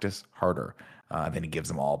 "Practice harder." Then he gives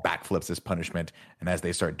them all backflips as punishment, and as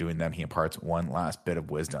they start doing them, he imparts one last bit of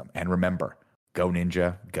wisdom. And remember, go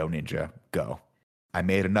ninja, go ninja, go. I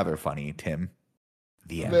made another funny, Tim.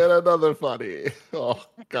 The end. Man, another funny. Oh,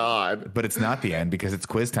 God. But it's not the end because it's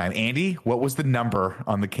quiz time. Andy, what was the number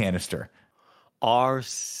on the canister? R.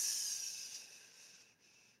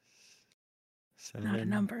 Not a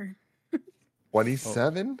number.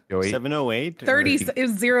 27? Oh, wait. 708? 30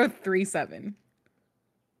 is 037.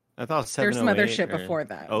 I thought 708. There's some other shit or before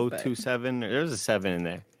that, but- 027. There was a 7 in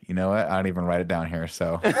there. You know what? I don't even write it down here,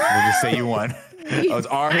 so we'll just say you won. Oh, it's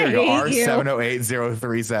R. Here we go. I hate you.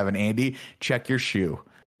 R708037. Andy, check your shoe.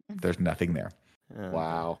 There's nothing there.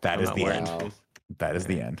 Wow. That I'm is not the wearing end. shoes. That is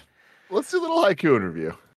the end. Let's do a little haiku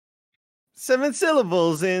interview. 7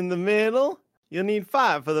 syllables in the middle. You'll need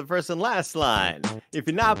 5 for the first and last line. If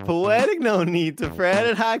you're not poetic, no need to fret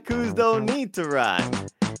it. Haikus don't need to rhyme.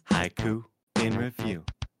 Haiku in review.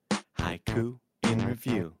 Haiku in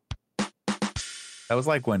review. That was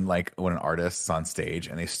like when an artist's on stage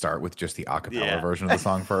and they start with just the a cappella Yeah. version of the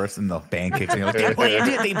song first, and the band kicks in. You're like, they planned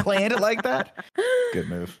it. They planned it like that. Good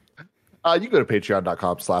move. You go to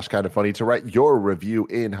patreon.com/kindafunny to write your review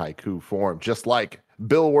in haiku form, just like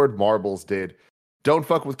Billward Marbles did. Don't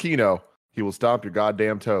fuck with Kino. He will stomp your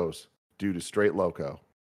goddamn toes due to straight loco.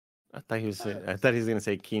 I thought he was gonna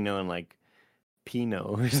say Kino and like Pinot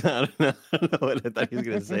or something. I don't know what I thought he was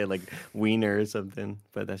gonna say, like wiener or something.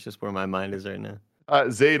 But that's just where my mind is right now.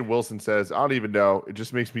 Zayd Wilson says, I don't even know. It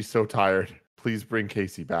just makes me so tired. Please bring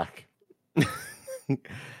Casey back.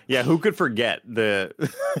 Yeah, who could forget the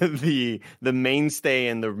the mainstay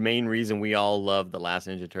and the main reason we all love the last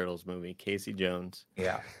Ninja Turtles movie, Casey Jones.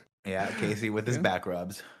 Yeah. Casey with his back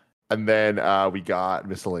rubs. And then we got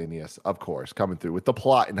miscellaneous, of course, coming through with the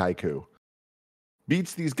plot in haiku.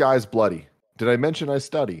 Beats these guys bloody. Did I mention I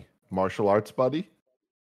study? Martial arts, buddy?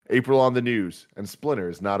 April on the news, and Splinter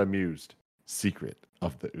is not amused. Secret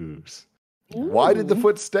of the Ooze. Why did the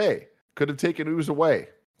foot stay? Could have taken Ooze away.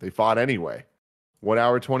 They fought anyway. 1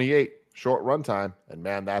 hour 28, short runtime, and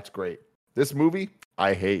man, that's great. This movie,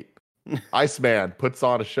 I hate. Iceman puts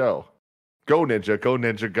on a show. Go Ninja,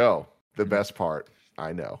 go. The best part,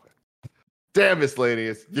 I know. Damn,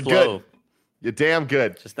 miscellaneous. You're Flow. good. You're damn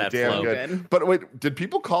good. Just that You're damn flow. good. But wait, did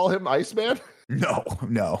people call him Iceman? No.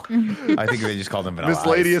 I think they just called him Vanilla Ice.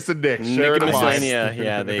 Miscellaneous and Nick. Nick Sharing and a line. Miscellanea,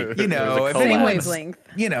 yeah, they You know, there's if a Same collab. wavelength.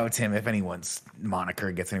 You know, Tim, if anyone's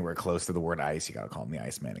moniker gets anywhere close to the word ice, you got to call him the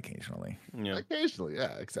Iceman occasionally. Yeah. Occasionally,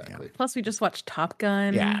 yeah, exactly. Plus, we just watched Top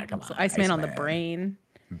Gun. Yeah, come So on, Iceman on the Iceman. brain.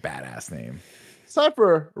 Badass name. It's time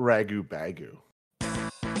for Ragu Bagu.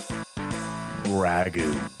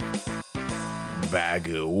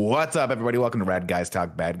 Bagu. What's up, everybody? Welcome to Rad Guys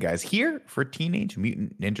Talk Bad Guys, here for Teenage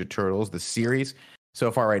Mutant Ninja Turtles, the series.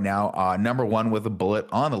 So far right now, number one with a bullet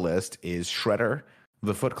on the list is Shredder,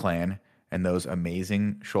 the Foot Clan, and those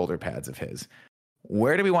amazing shoulder pads of his.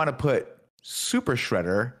 Where do we want to put Super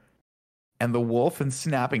Shredder and the Wolf and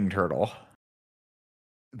Snapping Turtle?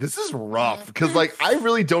 This is rough because, like, I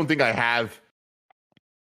really don't think I have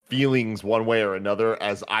feelings one way or another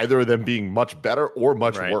as either of them being much better or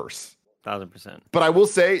much Right. worse. 1000%. But I will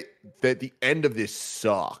say that the end of this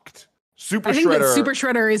sucked. Super I think Shredder. that Super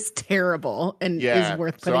Shredder is terrible and yeah, is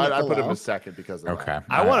worth so putting it I put him below. a second because of that.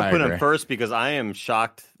 I want to put agree. him first because I am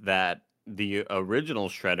shocked that the original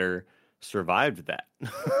Shredder survived that.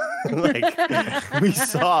 Like, we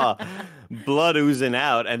saw blood oozing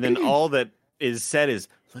out, and then all that is said is,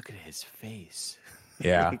 look at his face.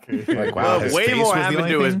 Yeah. Like, wow, Well, his way face more was the happened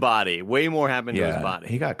only to his thing? body. Way more happened to his Yeah, body.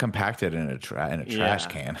 he got compacted in a trash Yeah.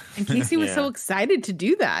 can. And Casey was so Yeah. excited to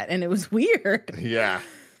do that, and it was weird. Yeah.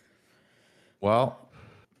 Well,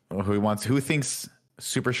 who thinks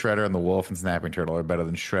Super Shredder and the Wolf and Snapping Turtle are better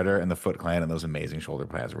than Shredder and the Foot Clan and those amazing shoulder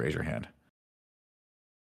pads? Raise your hand.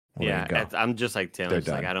 Well, there Yeah, you go. I'm just like Tim. They're I'm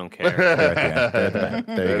just like, done. I don't care. They're at the end. They're at the end.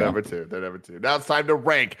 There you They're go. number two. They're number two. Now it's time to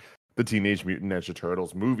rank the Teenage Mutant Ninja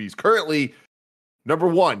Turtles movies. Currently, number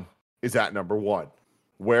one is at number one.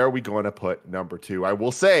 Where are we going to put number two? I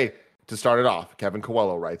will say, to start it off, Kevin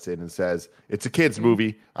Coelho writes in and says, it's a kid's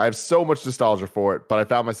movie. I have so much nostalgia for it, but I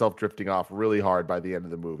found myself drifting off really hard by the end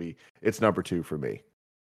of the movie. It's number two for me.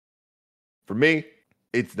 For me,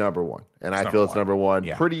 it's number one. And I feel it's number one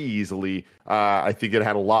Yeah. pretty easily. I think it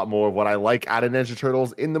had a lot more of what I like out of Ninja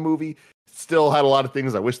Turtles in the movie. Still had a lot of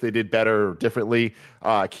things I wish they did better or differently.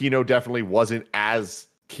 Kino definitely wasn't as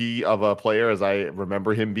key of a player as I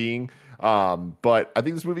remember him being. But I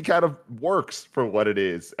think this movie kind of works for what it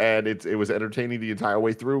is. And it was entertaining the entire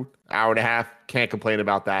way through. Hour and a half. Can't complain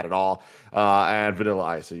about that at all. And Vanilla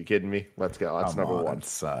Ice. Are you kidding me? Let's go. That's Come number on, one.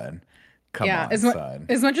 son. Come yeah, on, as son.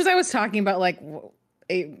 much as I was talking about like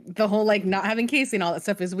the whole like not having Casey and all that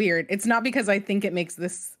stuff is weird. It's not because I think it makes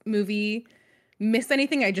this movie miss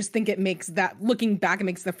anything. I just think it makes that, looking back, it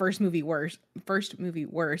makes the first movie worse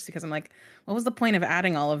because I'm like, what was the point of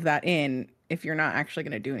adding all of that in if you're not actually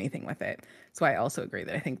going to do anything with it? So I also agree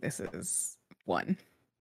that I think this is one.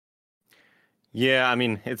 Yeah, I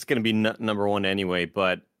mean, it's going to be number one anyway,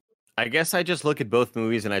 but I guess I just look at both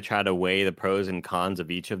movies and I try to weigh the pros and cons of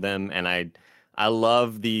each of them. And I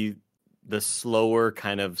love the slower,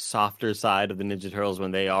 kind of softer side of the Ninja Turtles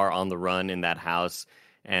when they are on the run in that house.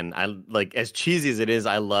 And I like, as cheesy as it is,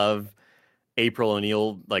 I love April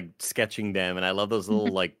O'Neil like sketching them, and I love those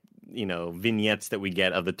little like, you know, vignettes that we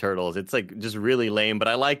get of the turtles. It's like just really lame, but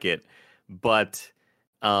I like it. But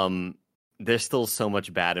there's still so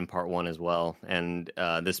much bad in part one as well, and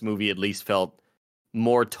this movie at least felt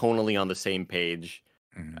more tonally on the same page,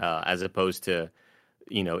 as opposed to,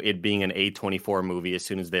 you know, it being an A24 movie as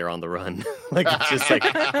soon as they're on the run. Like, it's just like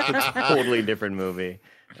a totally different movie.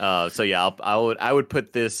 So yeah, I would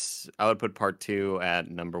put part two at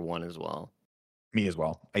number one as well. Me as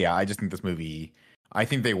well. Yeah, I just think this movie, I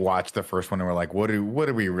think they watched the first one and were like, what do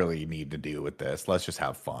we really need to do with this? Let's just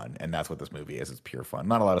have fun. And that's what this movie is. It's pure fun.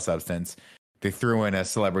 Not a lot of substance. They threw in a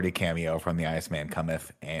celebrity cameo from The Iceman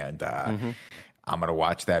Cometh, and I'm going to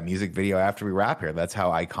watch that music video after we wrap here. That's how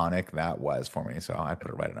iconic that was for me. So I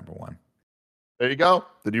put it right at number one. There you go.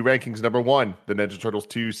 The new rankings: number 1, The Ninja Turtles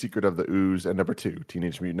 2: Secret of the Ooze, and number 2,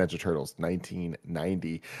 Teenage Mutant Ninja Turtles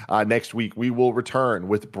 1990. Next week we will return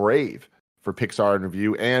with Brave for Pixar in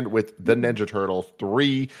review, and with The Ninja Turtles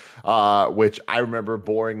 3, which I remember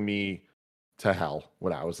boring me to hell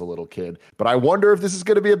when I was a little kid. But I wonder if this is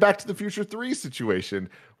going to be a Back to the Future 3 situation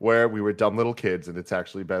where we were dumb little kids and it's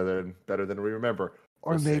actually better than we remember,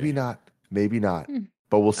 or We'll maybe see. not. Maybe not.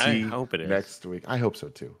 But we'll I see hope it is. next week. I hope so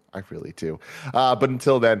too. I really do. But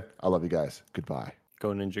until then, I love you guys. Goodbye. Go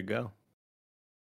Ninja Go.